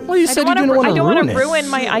 Well, you said you didn't want I to don't want ruin to it. ruin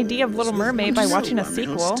my idea of Little Mermaid by watching a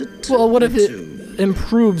sequel. Well, what if it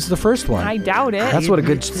improves the first one? I doubt it. That's what a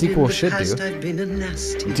good sequel should do.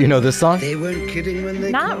 Do you know this song? They weren't kidding when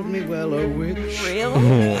they Not called me well a witch.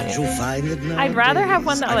 Really? But you'll find that I'd rather have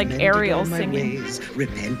one that, nowadays like, I mended Ariel all my singing. ways,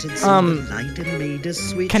 repented, seen the light and made a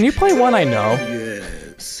switch. Can you play one I know?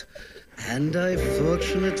 Yes. And I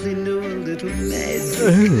fortunately knew a little magic.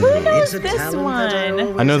 Who knows It's a this talent that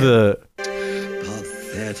one? I know the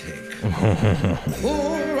pathetic.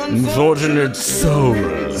 Unfortunate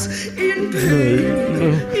Souls. In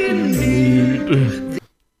pain.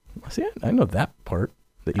 See, I know that part.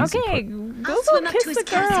 The easy Okay, part. Google Kiss the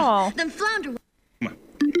Girl. Then flounder.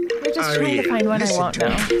 We're just trying to find one I won't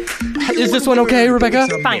know. Is this one okay, Rebecca?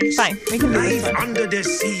 Fine. We can do this Life one. under the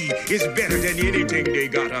sea is better than anything they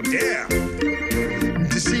got up there.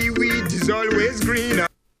 The seaweed is always greener.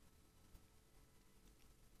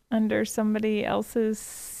 Under somebody else's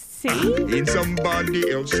sea? In somebody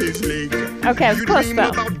else's lake. Okay, I was You close dream though.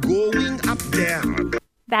 about going up there.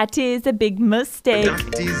 That is a big mistake.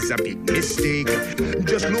 That is a big mistake.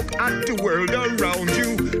 Just look at the world around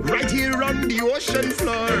you, right here on the ocean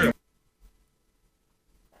floor.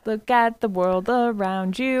 Look at the world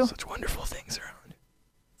around you. Such wonderful things around.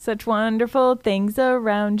 Such wonderful things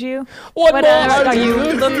around you. What What more are you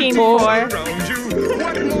looking for? Around you,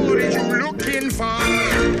 what more are you looking for?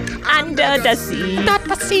 Under the sea.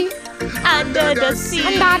 Under the sea.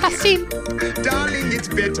 Under the sea. Darling, it's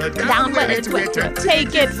better Down when it's wetter.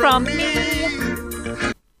 Take it from me.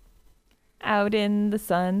 Out in the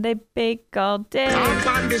sun, they bake all day. Up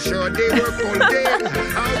on the shore, they work all day.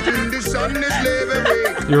 Out in the sun, they slave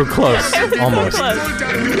away. You were close, almost. Close. Full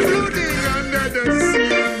time floating under the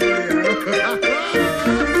sea.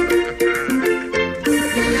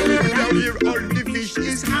 Down here, all the fish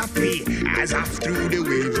is happy as off through the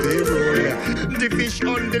waves they roll. The fish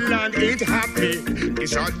on the land ain't happy.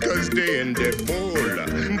 It's hot 'cause they in the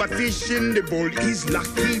bowl. But fish in the bowl is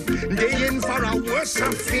lucky. They in for a worse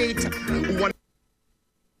fate. One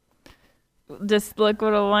Just look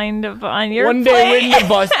what'll wind up on your One plate. day when the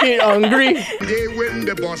boss get hungry. day when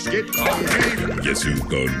the boss get hungry. Guess who's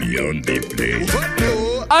gonna be on the plate? But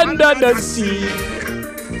no, Under the sea.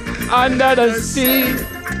 Under the sea.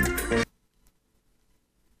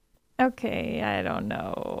 Okay, I don't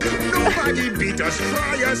know. nobody beat us,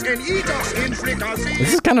 fry us, and eat us in fricassee.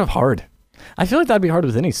 This is kind of hard. I feel like that'd be hard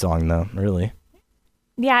with any song, though, really.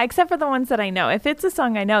 Yeah, except for the ones that I know. If it's a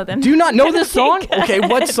song I know, then Do you not know this it'll song? be good. Okay,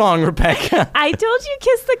 what song, Rebecca? I told you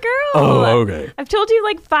Kiss the Girl. Oh, okay. I've told you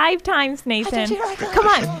like 5 times, Nathan. Come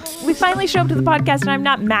on. We finally show up to the podcast and I'm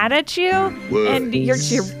not mad at you. And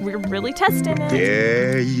we're really testing it.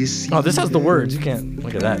 There you see. Oh, this has the words. You can't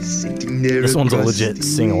look at that. Sitting there This one's a across legit the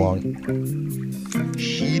sing-along. room.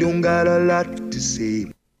 She don't got a lot to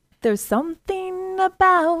say, There's something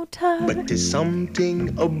about her. but there's something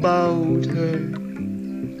about her.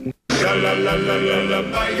 La la la la la la,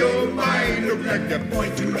 by your mind, look like the boy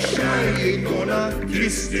too shy. Ain't gonna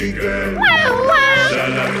kiss the girl. Wow, wow. La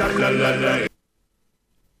la la la la la.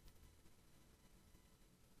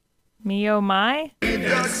 Me oh my.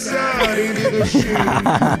 That's a little shame,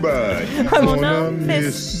 but I'm gonna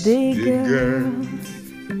miss the girl.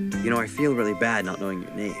 You know, I feel really bad not knowing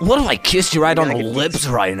your name. What if I kissed you right on the lips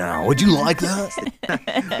right now? Would you like that?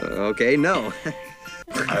 Okay, no.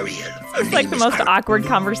 Ariel. It's like the most awkward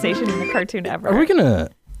conversation in the cartoon ever. Are we gonna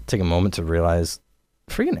take a moment to realize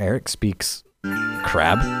freaking Eric speaks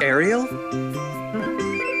crab? Ariel?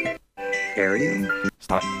 Ariel?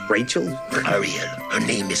 Stop. Rachel? Ariel. Her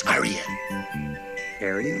name is Ariel.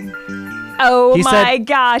 Ariel? Oh He my said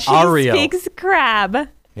gosh, he Ariel. speaks crab.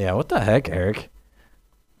 Yeah, what the heck, Eric?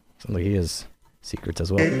 Sounds like he has secrets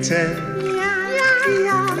as well.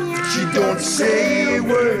 She don't say a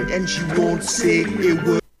word, and she won't say a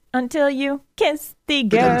word Until you kiss the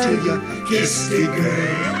girl. until you kiss the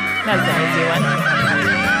girl. That's an easy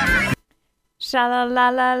one. Sha la la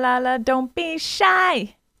la la la, don't be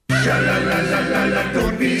shy.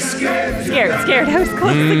 Don't be scared. Scared. I was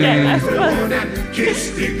close again. I was close.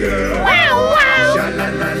 Kiss the girl. Wow,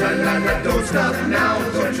 wow. Don't stop now.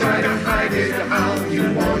 Don't try to hide it. How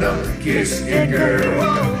you wanna kiss the girl?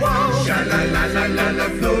 Sha-la-la-la-la-la,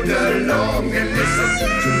 float along and listen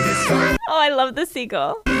to this song. Oh, I love the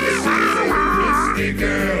seagull. Kiss the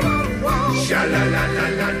girl.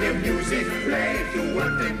 Sha-la-la-la-la, the music play. Do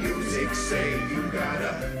what the music say. You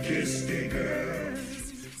gotta kiss the girl.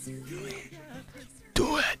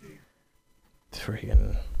 Do it.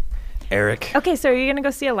 Freaking Eric. Okay, so are you gonna go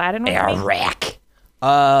see Aladdin with me? Eric. We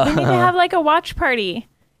need to have like a watch party.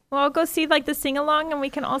 We'll all go see like the sing along, and we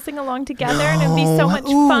can all sing along together, and it'd be so much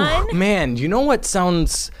fun. Man, you know what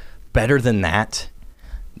sounds better than that?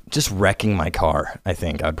 Just wrecking my car. I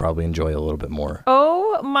think I'd probably enjoy a little bit more.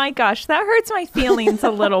 Oh my gosh, that hurts my feelings a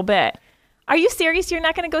little bit. Are you serious? You're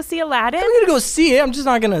not gonna go see Aladdin? I'm gonna go see it. I'm just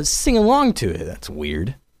not gonna sing along to it. That's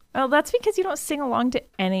weird. Well, that's because you don't sing along to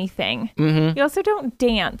anything. Mm-hmm. You also don't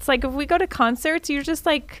dance. Like if we go to concerts, you're just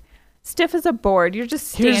like stiff as a board. You're just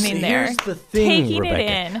standing there, Here's the thing, taking Rebecca.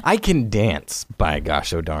 it in. I can dance, by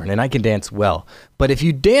gosh, oh darn, and I can dance well. But if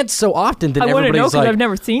you dance so often, then I wouldn't know everybody's 'cause like, I've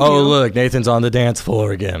never seen "Oh, you." look, Nathan's on the dance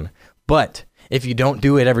floor again." But if you don't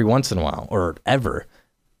do it every once in a while or ever,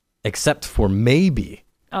 except for maybe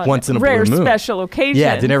once in a rare blue moon, special occasion.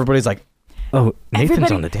 yeah, then everybody's like, "Oh, Nathan's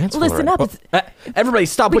Everybody, on the dance floor." listen up. Well, everybody,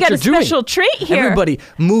 stop We what got you're a doing. special treat here. Everybody,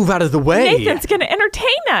 move out of the way. Nathan's gonna entertain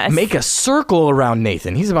us. Make a circle around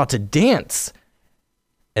Nathan. He's about to dance.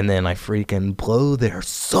 And then I freaking blow their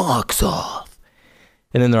socks off.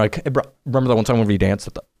 And then they're like, hey, bro, remember that one time when we danced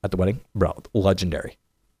at the wedding? Bro, legendary.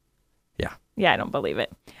 Yeah. Yeah, I don't believe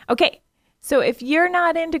it. Okay, so if you're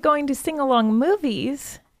not into going to sing-along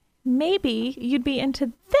movies, maybe you'd be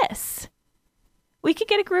into this. We could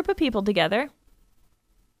get a group of people together,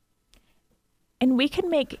 and we could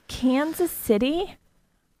make Kansas City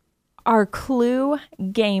our Clue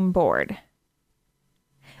game board.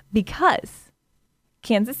 Because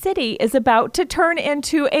Kansas City is about to turn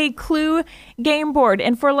into a Clue game board.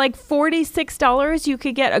 And for like $46, you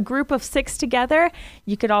could get a group of 6 together.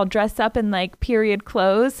 You could all dress up in like period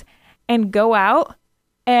clothes and go out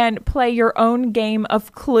and play your own game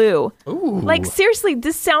of Clue. Ooh. Like, seriously,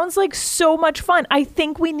 this sounds like so much fun. I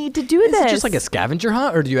think we need to do this. Is it just like a scavenger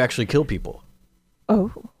hunt, or do you actually kill people?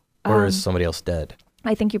 Oh. Or is somebody else dead?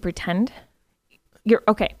 I think you pretend. You're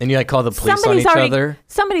okay. And you like call the police on each other?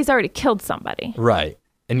 Somebody's already killed somebody. Right.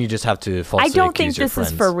 And you just have to falsely I don't accuse think your this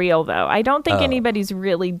friends. is for real, though. I don't think Oh. anybody's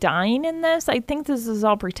really dying in this. I think this is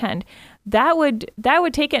all pretend. That would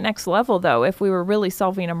take it next level, though, if we were really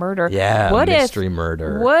solving a murder. Yeah, what mystery if,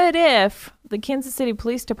 murder. What if the Kansas City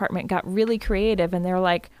Police Department got really creative and they're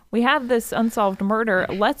like, we have this unsolved murder.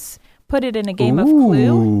 Let's put it in a game of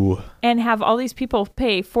Clue and have all these people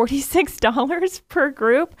pay $46 per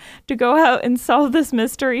group to go out and solve this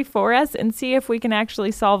mystery for us and see if we can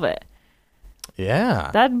actually solve it.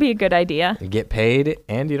 Yeah. That'd be a good idea. You get paid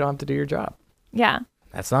and you don't have to do your job. Yeah.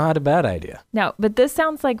 That's not a bad idea. No, but this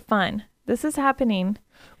sounds like fun. This is happening.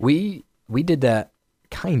 We did that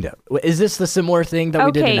kind of. Is this the similar thing that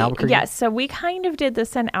we did in Albuquerque? Yes. So we kind of did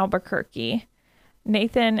this in Albuquerque.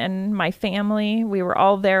 Nathan and my family, we were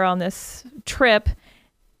all there on this trip,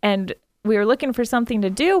 and we were looking for something to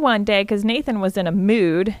do one day because Nathan was in a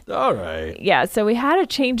mood. All right. Yeah, so we had a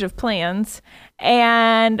change of plans,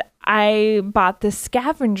 and I bought this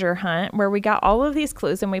scavenger hunt where we got all of these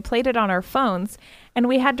clues and we played it on our phones, and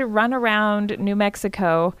we had to run around New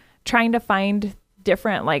Mexico trying to find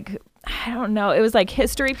different, like, I don't know, it was like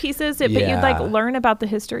history pieces, but you'd like learn about the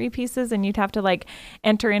history pieces and you'd have to like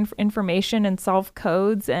enter in information and solve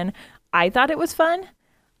codes, and I thought it was fun.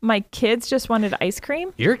 My kids just wanted ice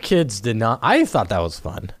cream. Your kids did not. I thought that was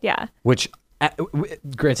fun. Yeah. Which,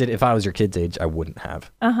 granted, if I was your kid's age, I wouldn't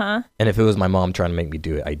have. Uh-huh. And if it was my mom trying to make me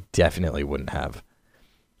do it, I definitely wouldn't have.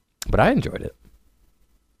 But I enjoyed it.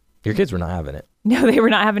 Your kids were not having it. No, they were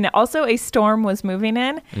not having it. Also, a storm was moving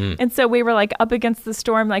in. And so we were like up against the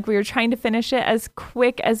storm. Like we were trying to finish it as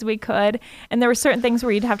quick as we could. And there were certain things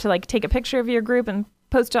where you'd have to like take a picture of your group and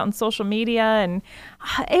post it on social media. And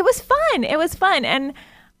it was fun. It was fun. And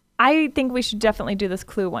I think we should definitely do this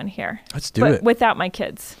Clue one here. Let's do it. Without my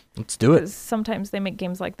kids. Let's do it. Because sometimes they make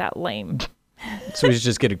games like that lame. So we should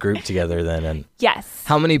just get a group together then. And Yes.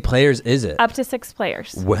 how many players is it? Up to 6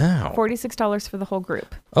 players. Wow. $46 for the whole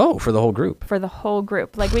group. Oh, for the whole group. For the whole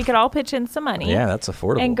group. Like we could all pitch in some money. Yeah, that's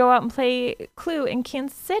affordable. And go out and play Clue in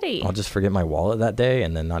Kansas City. I'll just forget my wallet that day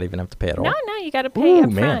and then not even have to pay at all. No, you got to pay Ooh,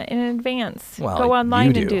 up man. front in advance. Well, go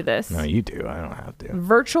online you and do this. No, you do. I don't have to.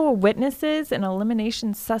 Virtual witnesses and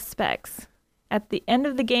elimination suspects. At the end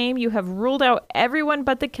of the game, you have ruled out everyone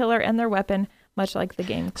but the killer and their weapon, much like the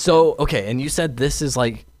game. So, okay, and you said this is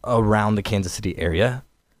like around the Kansas City area?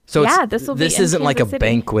 So Yeah, it's, this will be this in isn't like a Kansas City.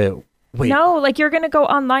 banquet. Wait. No, like you're going to go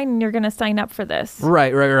online and you're going to sign up for this.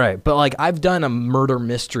 Right. But like I've done a murder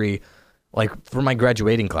mystery like for my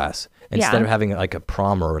graduating class. Instead Yeah. of having like a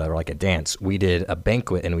prom or whatever, like a dance, we did a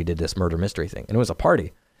banquet and we did this murder mystery thing. And it was a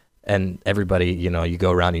party. And everybody, you know, you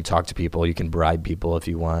go around and you talk to people, you can bribe people if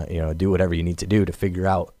you want, you know, do whatever you need to do to figure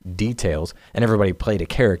out details. And everybody played a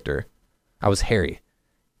character. I was Harry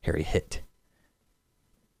Hitt.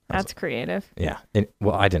 That's creative. Yeah. And,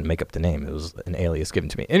 well, I didn't make up the name. It was an alias given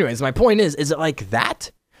to me. Anyways, my point is it like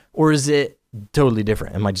that? Or is it totally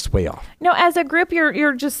different? Am I just way off? No, as a group,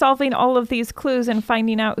 you're just solving all of these clues and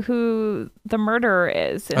finding out who the murderer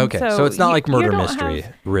is. And Okay, so it's not like murder you don't mystery,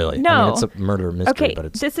 really. No. I mean, it's a murder mystery, Okay, but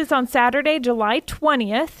it's... this is on Saturday, July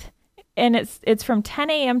 20th, and it's from 10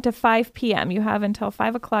 a.m. to 5 p.m. You have until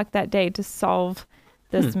 5 o'clock that day to solve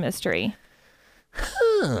this mystery.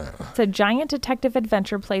 It's a giant detective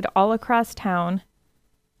adventure played all across town.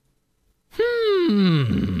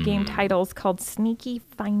 Game title's called Sneaky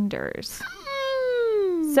Finders.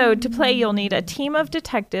 So to play, you'll need a team of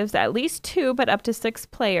detectives, at least 2, but up to 6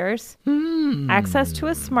 players, access to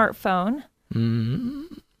a smartphone,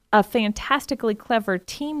 a fantastically clever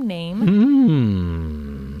team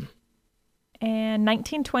name, and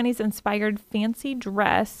 1920s inspired fancy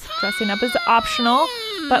dress. Dressing up is optional,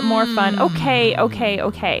 but more fun. Okay.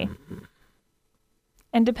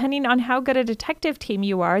 And depending on how good a detective team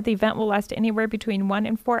you are, the event will last anywhere between 1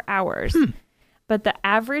 and 4 hours. But the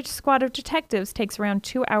average squad of detectives takes around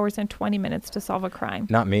 2 hours and 20 minutes to solve a crime.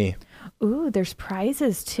 Not me. Ooh, there's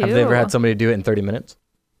prizes too. Have they ever had somebody do it in 30 minutes?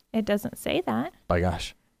 It doesn't say that. By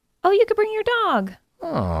gosh. Oh, you could bring your dog.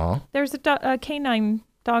 Oh. There's a canine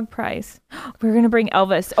dog prize. We're going to bring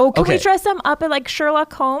Elvis. Oh, can we Okay. dress him up like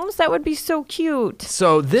Sherlock Holmes? That would be so cute.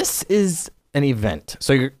 So this is an event.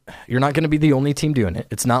 So you're not going to be the only team doing it.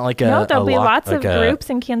 It's not like No, there'll be lots of groups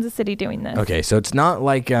in Kansas City doing this. Okay, so it's not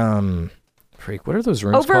like what are those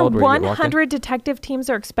rooms Over called? 100 detective teams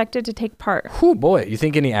are expected to take part. Oh boy, you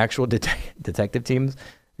think any actual detective teams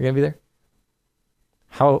are going to be there?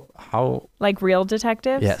 How? Like real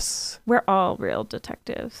detectives? Yes. We're all real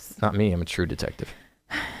detectives. Not me. I'm a true detective.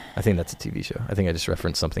 I think that's a TV show. I think I just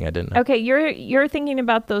referenced something I didn't know. Okay, you're thinking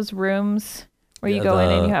about those rooms where you go in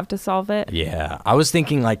and you have to solve it? Yeah. I was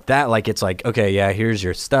thinking like that. Like it's like, okay, yeah, here's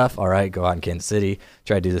your stuff. All right, go out in Kansas City.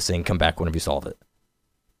 Try to do this thing. Come back whenever you solve it.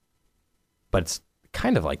 But it's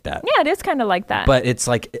kind of like that. Yeah, it is kind of like that. But it's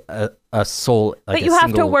like a soul. Like but you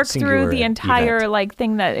have to work through singular the entire event. like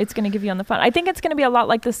thing that it's going to give you on the fun. I think it's going to be a lot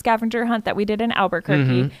like the scavenger hunt that we did in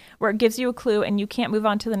Albuquerque, where it gives you a clue and you can't move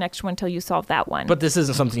on to the next one until you solve that one. But this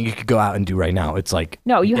isn't something you could go out and do right now. It's like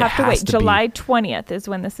no, you it have to has wait. July 20th is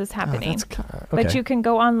when this is happening. Okay. But you can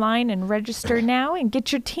go online and register now and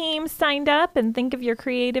get your team signed up and think of your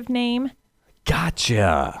creative name.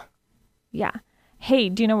 Gotcha. Yeah. Hey,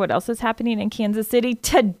 do you know what else is happening in Kansas City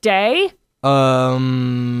today?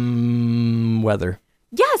 Weather.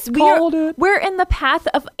 Yes, we're in the path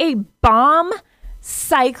of a bomb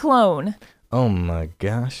cyclone. Oh my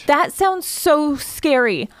gosh. That sounds so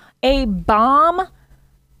scary. A bomb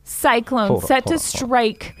cyclone set to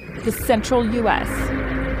strike the central U.S.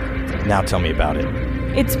 Now tell me about it.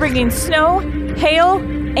 It's bringing snow, hail,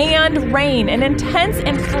 and rain. An intense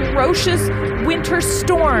and ferocious winter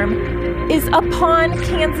storm is upon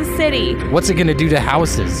Kansas City. What's it going to do to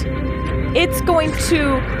houses? It's going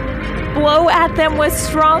to blow at them with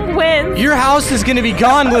strong winds. Your house is going to be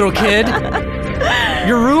gone, little kid.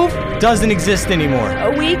 Your roof doesn't exist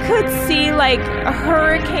anymore. We could see like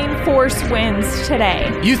hurricane force winds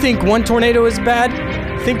today. You think one tornado is bad?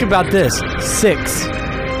 Think about this. 6.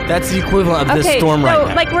 That's the equivalent of this storm right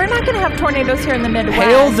now. Like we're not going to have tornadoes here in the Midwest.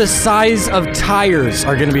 Hail the size of tires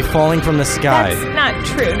are going to be falling from the sky. That's not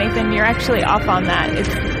true, Nathan. You're actually off on that.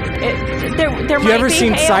 There Have you ever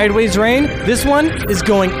seen sideways rain? This one is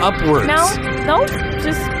going upwards. No,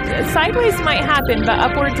 just sideways might happen, but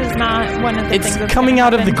upwards is not one of the things that's coming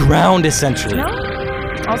out of the happen. ground, essentially. No,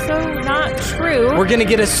 also not true. We're going to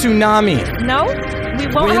get a tsunami. No, we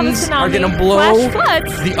won't Winds have a tsunami. are going to blow Flash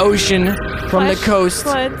floods. the ocean from the coast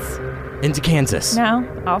Floods. into Kansas. No,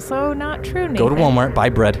 also not true, Nathan. Go to Walmart, buy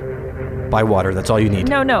bread, buy water. That's all you need.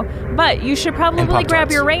 No, but you should probably grab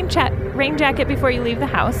Pop-Tarts. your rain jacket before you leave the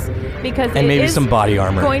house because And maybe some body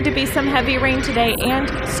armor. Going to be some heavy rain today and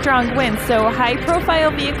strong winds. So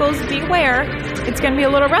high-profile vehicles, beware. It's going to be a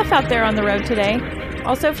little rough out there on the road today.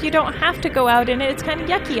 Also, if you don't have to go out in it, it's kind of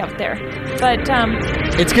yucky out there. But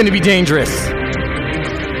it's going to be dangerous.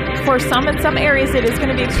 For some in some areas, it is going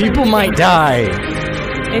to be extremely People might die.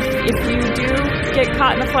 If you do get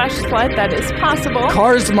caught in a flash flood, that is possible.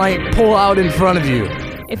 Cars might pull out in front of you.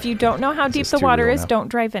 If you don't know how deep is the too water real is, now. don't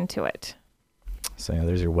drive into it. So yeah,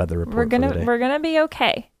 there's your weather report. We're for the day. gonna be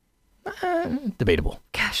okay. Debatable.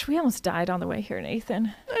 Gosh, we almost died on the way here,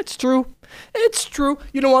 Nathan. It's true. It's true.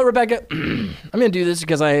 You know what, Rebecca? I'm gonna do this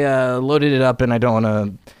because I loaded it up and I don't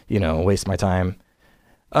want to, waste my time.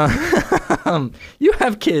 You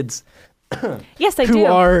have kids. Yes, I who do.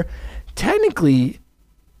 are technically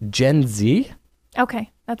Gen Z.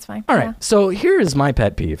 Okay, that's fine. All right. Yeah. So here is my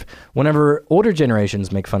pet peeve. Whenever older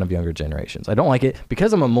generations make fun of younger generations, I don't like it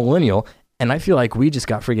because I'm a millennial and I feel like we just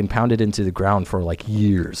got friggin' pounded into the ground for like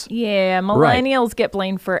years. Yeah, millennials get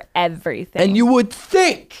blamed for everything. And you would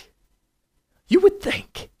think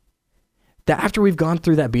that after we've gone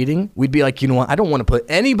through that beating, we'd be like, you know what? I don't want to put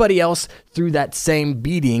anybody else through that same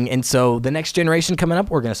beating. And so the next generation coming up,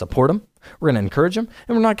 we're going to support them. We're going to encourage them.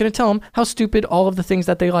 And we're not going to tell them how stupid all of the things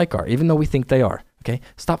that they like are, even though we think they are. Okay?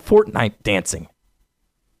 Stop Fortnite dancing.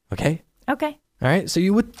 Okay? Okay. All right? So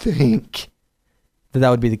you would think that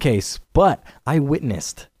would be the case. But I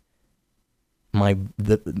witnessed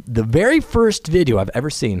the very first video I've ever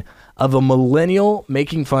seen of a millennial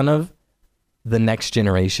making fun of the next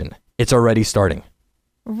generation. It's already starting.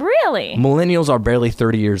 Really? Millennials are barely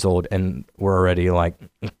 30 years old and we're already like,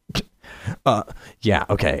 yeah,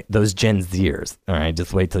 okay, those Gen Zers. All right,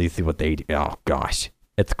 just wait till you see what they do. Oh, gosh.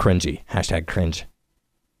 It's cringy. Hashtag cringe.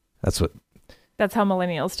 That's how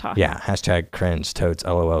millennials talk. Yeah, hashtag cringe, totes,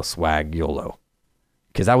 LOL, swag, YOLO.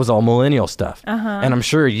 Because that was all millennial stuff. And I'm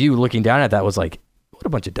sure you looking down at that was like, what a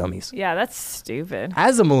bunch of dummies. Yeah, that's stupid.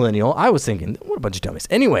 As a millennial, I was thinking, what a bunch of dummies.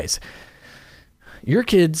 Anyways, your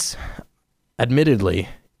kids, admittedly,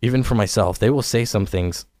 even for myself, they will say some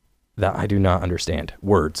things that I do not understand.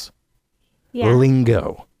 Words. Yeah.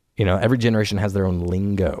 Lingo. Every generation has their own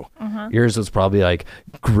lingo. Yours was probably like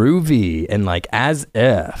groovy and like as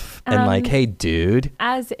if and like, hey, dude.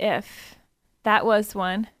 As if. That was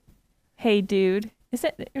one. Hey, dude.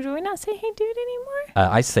 Do we not say hey, dude anymore?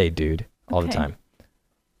 I say dude all the time.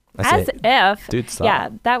 As if. Dude, stop. Yeah,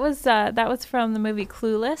 that was from the movie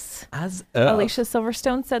Clueless. As if. Alicia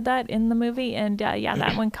Silverstone said that in the movie, and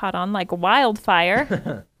that one caught on like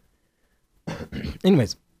wildfire.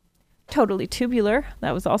 Anyways. Totally Tubular.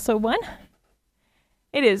 That was also one.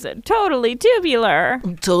 It is totally tubular.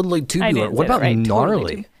 Totally tubular. What about gnarly?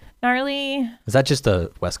 Totally gnarly. Is that just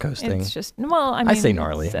a West Coast thing? It's just, well, I mean. I say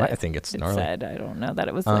gnarly. I think it's gnarly. I don't know that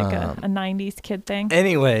it was like a 90s kid thing.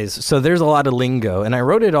 Anyways, so there's a lot of lingo, and I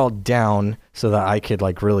wrote it all down so that I could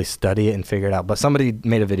like really study it and figure it out. But somebody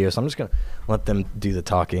made a video, so I'm just going to let them do the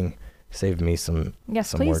talking. Save me some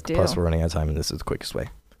work. Do. Plus, we're running out of time, and this is the quickest way.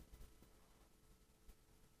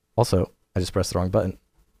 Also, I just pressed the wrong button.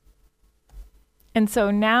 And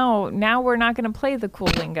so now we're not going to play the cool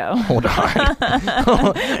lingo. Hold on.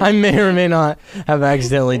 I may or may not have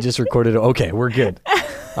accidentally just recorded it. Okay, we're good.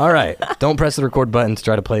 All right. Don't press the record button to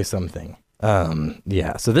try to play something.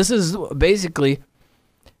 Yeah. So this is basically,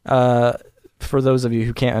 for those of you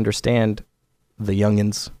who can't understand the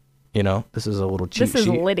youngins, you know, this is a little cheat sheet. This is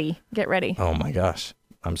Liddy. Get ready. Oh my gosh.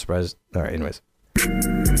 I'm surprised. All right. Anyways.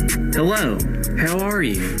 Hello, how are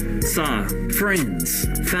you? Saw, friends,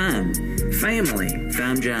 fam, family,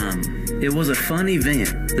 fam jam. It was a fun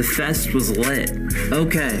event. The fest was lit.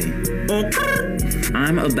 Okay.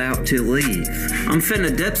 I'm about to leave. I'm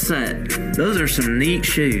finna dip set. Those are some neat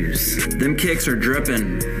shoes. Them kicks are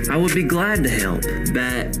dripping. I would be glad to help,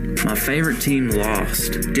 but my favorite team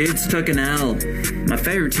lost. Dudes took an L. My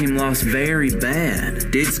favorite team lost very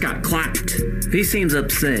bad. Dudes got clapped. He seems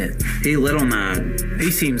upset. He little mad.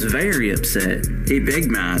 He seems very upset. He big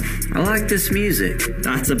mad. I like this music.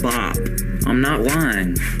 That's a bop. I'm not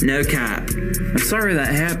lying. No cap. I'm sorry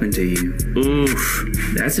that happened to you. Oof.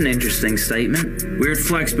 That's an interesting statement. Weird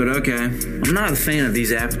flex, but okay. I'm not a fan of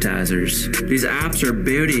these appetizers. These apps are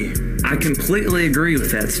booty. I completely agree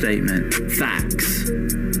with that statement. Facts.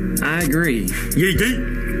 I agree.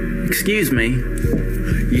 Yeet. Excuse me.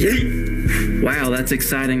 Yeet. Wow, that's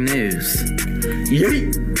exciting news.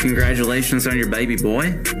 Yeet. Congratulations on your baby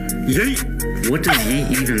boy. Yeet. What does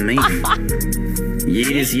yeet even mean?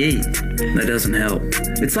 Yeet is yeet. That doesn't help.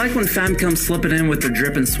 It's like when fam comes slipping in with their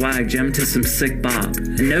dripping swag, jamming to some sick bop.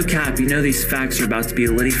 And no cap, you know these facts are about to be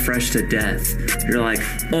litty fresh to death. You're like,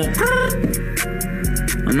 oh.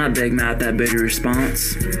 I'm not big mad at that booty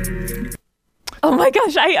response. Oh my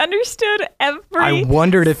gosh, I understood every I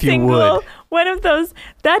wondered if you would. One of those.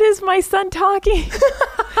 That is my son talking.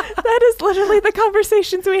 That is literally the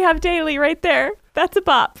conversations we have daily right there. That's a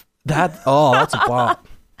bop. That's a bop.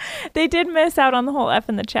 They did miss out on the whole F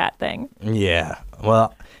in the chat thing. Yeah.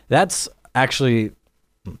 Well, that's actually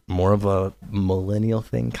more of a millennial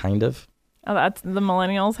thing, kind of. Oh, that's the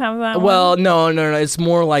millennials have that Well, one? no. It's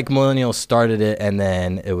more like millennials started it, and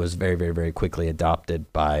then it was very, very, very quickly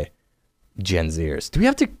adopted by Gen Zers. Do we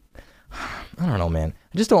have to... I don't know, man.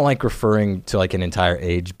 I just don't like referring to like an entire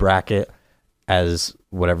age bracket as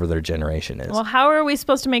whatever their generation is. Well, how are we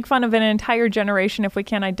supposed to make fun of an entire generation if we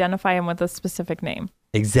can't identify them with a specific name?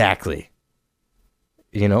 Exactly.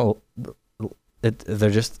 You know, they're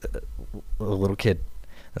just a little kid.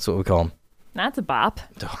 That's what we call them. That's a bop.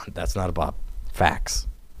 Oh, that's not a bop. Facts.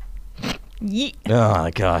 Yeet. Oh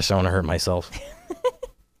my gosh, I want to hurt myself.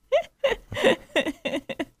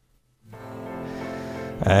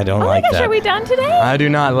 I don't like that. Are we done today? I do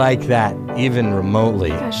not like that, even remotely.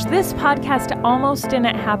 Gosh, this podcast almost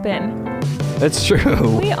didn't happen. That's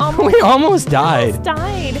true. We almost died.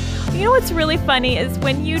 You know what's really funny is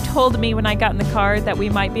when you told me when I got in the car that we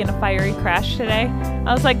might be in a fiery crash today,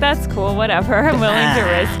 I was like, that's cool, whatever. I'm willing to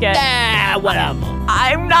risk it. Whatever.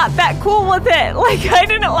 I'm not that cool with it. Like, I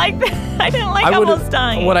didn't like that. I didn't like almost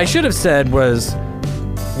dying. What I should have said was,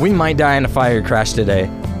 we might die in a fiery crash today.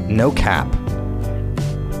 No cap.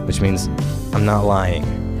 Which means I'm not lying.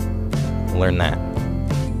 Learn that.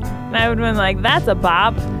 And I would have been like, that's a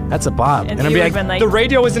bop. That's a bop. And I'd you be would've been like, the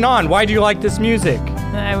radio isn't on. Why do you like this music?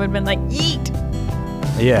 And I would have been like, yeet.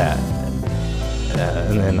 Yeah.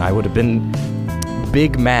 And then I would have been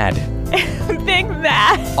big mad. Big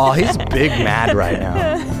mad. Oh, he's big mad right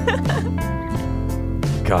now.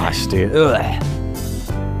 Gosh, dude. Ugh.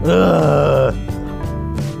 Ugh.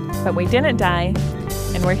 But we didn't die.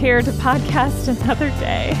 And we're here to podcast another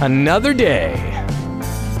day. Another day.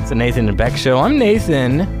 It's a Nathan and Bex show. I'm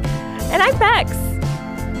Nathan. And I'm Bex.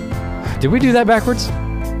 Did we do that backwards?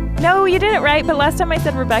 No, you did it right, but last time I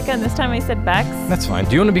said Rebecca and this time I said Bex. That's fine.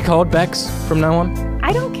 Do you want to be called Bex from now on?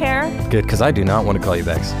 I don't care. Good, because I do not want to call you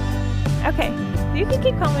Bex. Okay. You can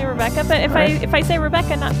keep calling me Rebecca, but if I say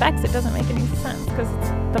Rebecca, not Bex, it doesn't make any sense because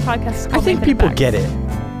the podcast is called I think Nathan people Bex. get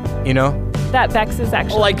it. You know? That Bex is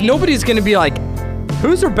actually Like, me. nobody's going to be like,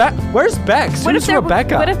 who's Rebecca? Where's Bex? What Who's if they're-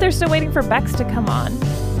 Rebecca? What if they're still waiting for Bex to come on?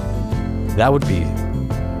 That would be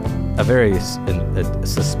a very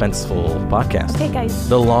suspenseful podcast. Okay, guys.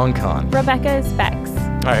 The long con. Rebecca is Bex.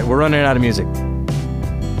 All right, we're running out of music.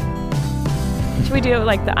 Should we do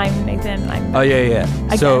like the I'm Nathan, I'm Oh, yeah.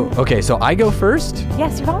 Again? So, okay, so I go first?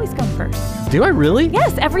 Yes, you've always gone first. Do I really?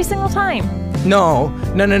 Yes, every single time. No.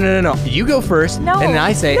 You go first, No. and then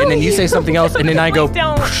I say, No, and then you say something else, and then I go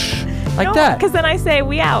don't. like No, that. Because then I say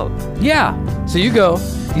we out. Yeah. So you go.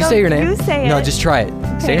 You No, say your name. you say No, it. just try it.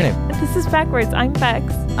 Say your Okay. name. This is backwards. I'm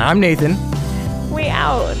Bex. I'm Nathan. We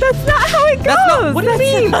out. That's not how it goes. That's not- what do you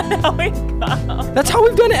mean? That's not how it goes. That's how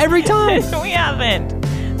we've done it every time. We haven't.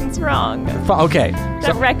 It's wrong. Okay.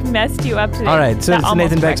 That wreck messed you up today. All right, so That it's the almost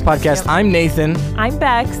Nathan Bex wrecked podcast. you. I'm Nathan. I'm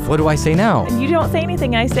Bex. What do I say now? And you don't say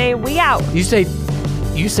anything. I say we out. You say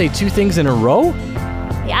two things in a row?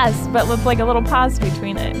 Yes, but with like a little pause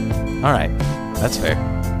between it. All right. That's fair.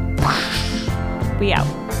 We out.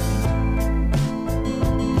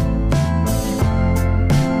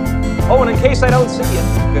 Oh, and in case I don't see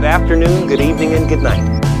you, good afternoon, good evening, and good night.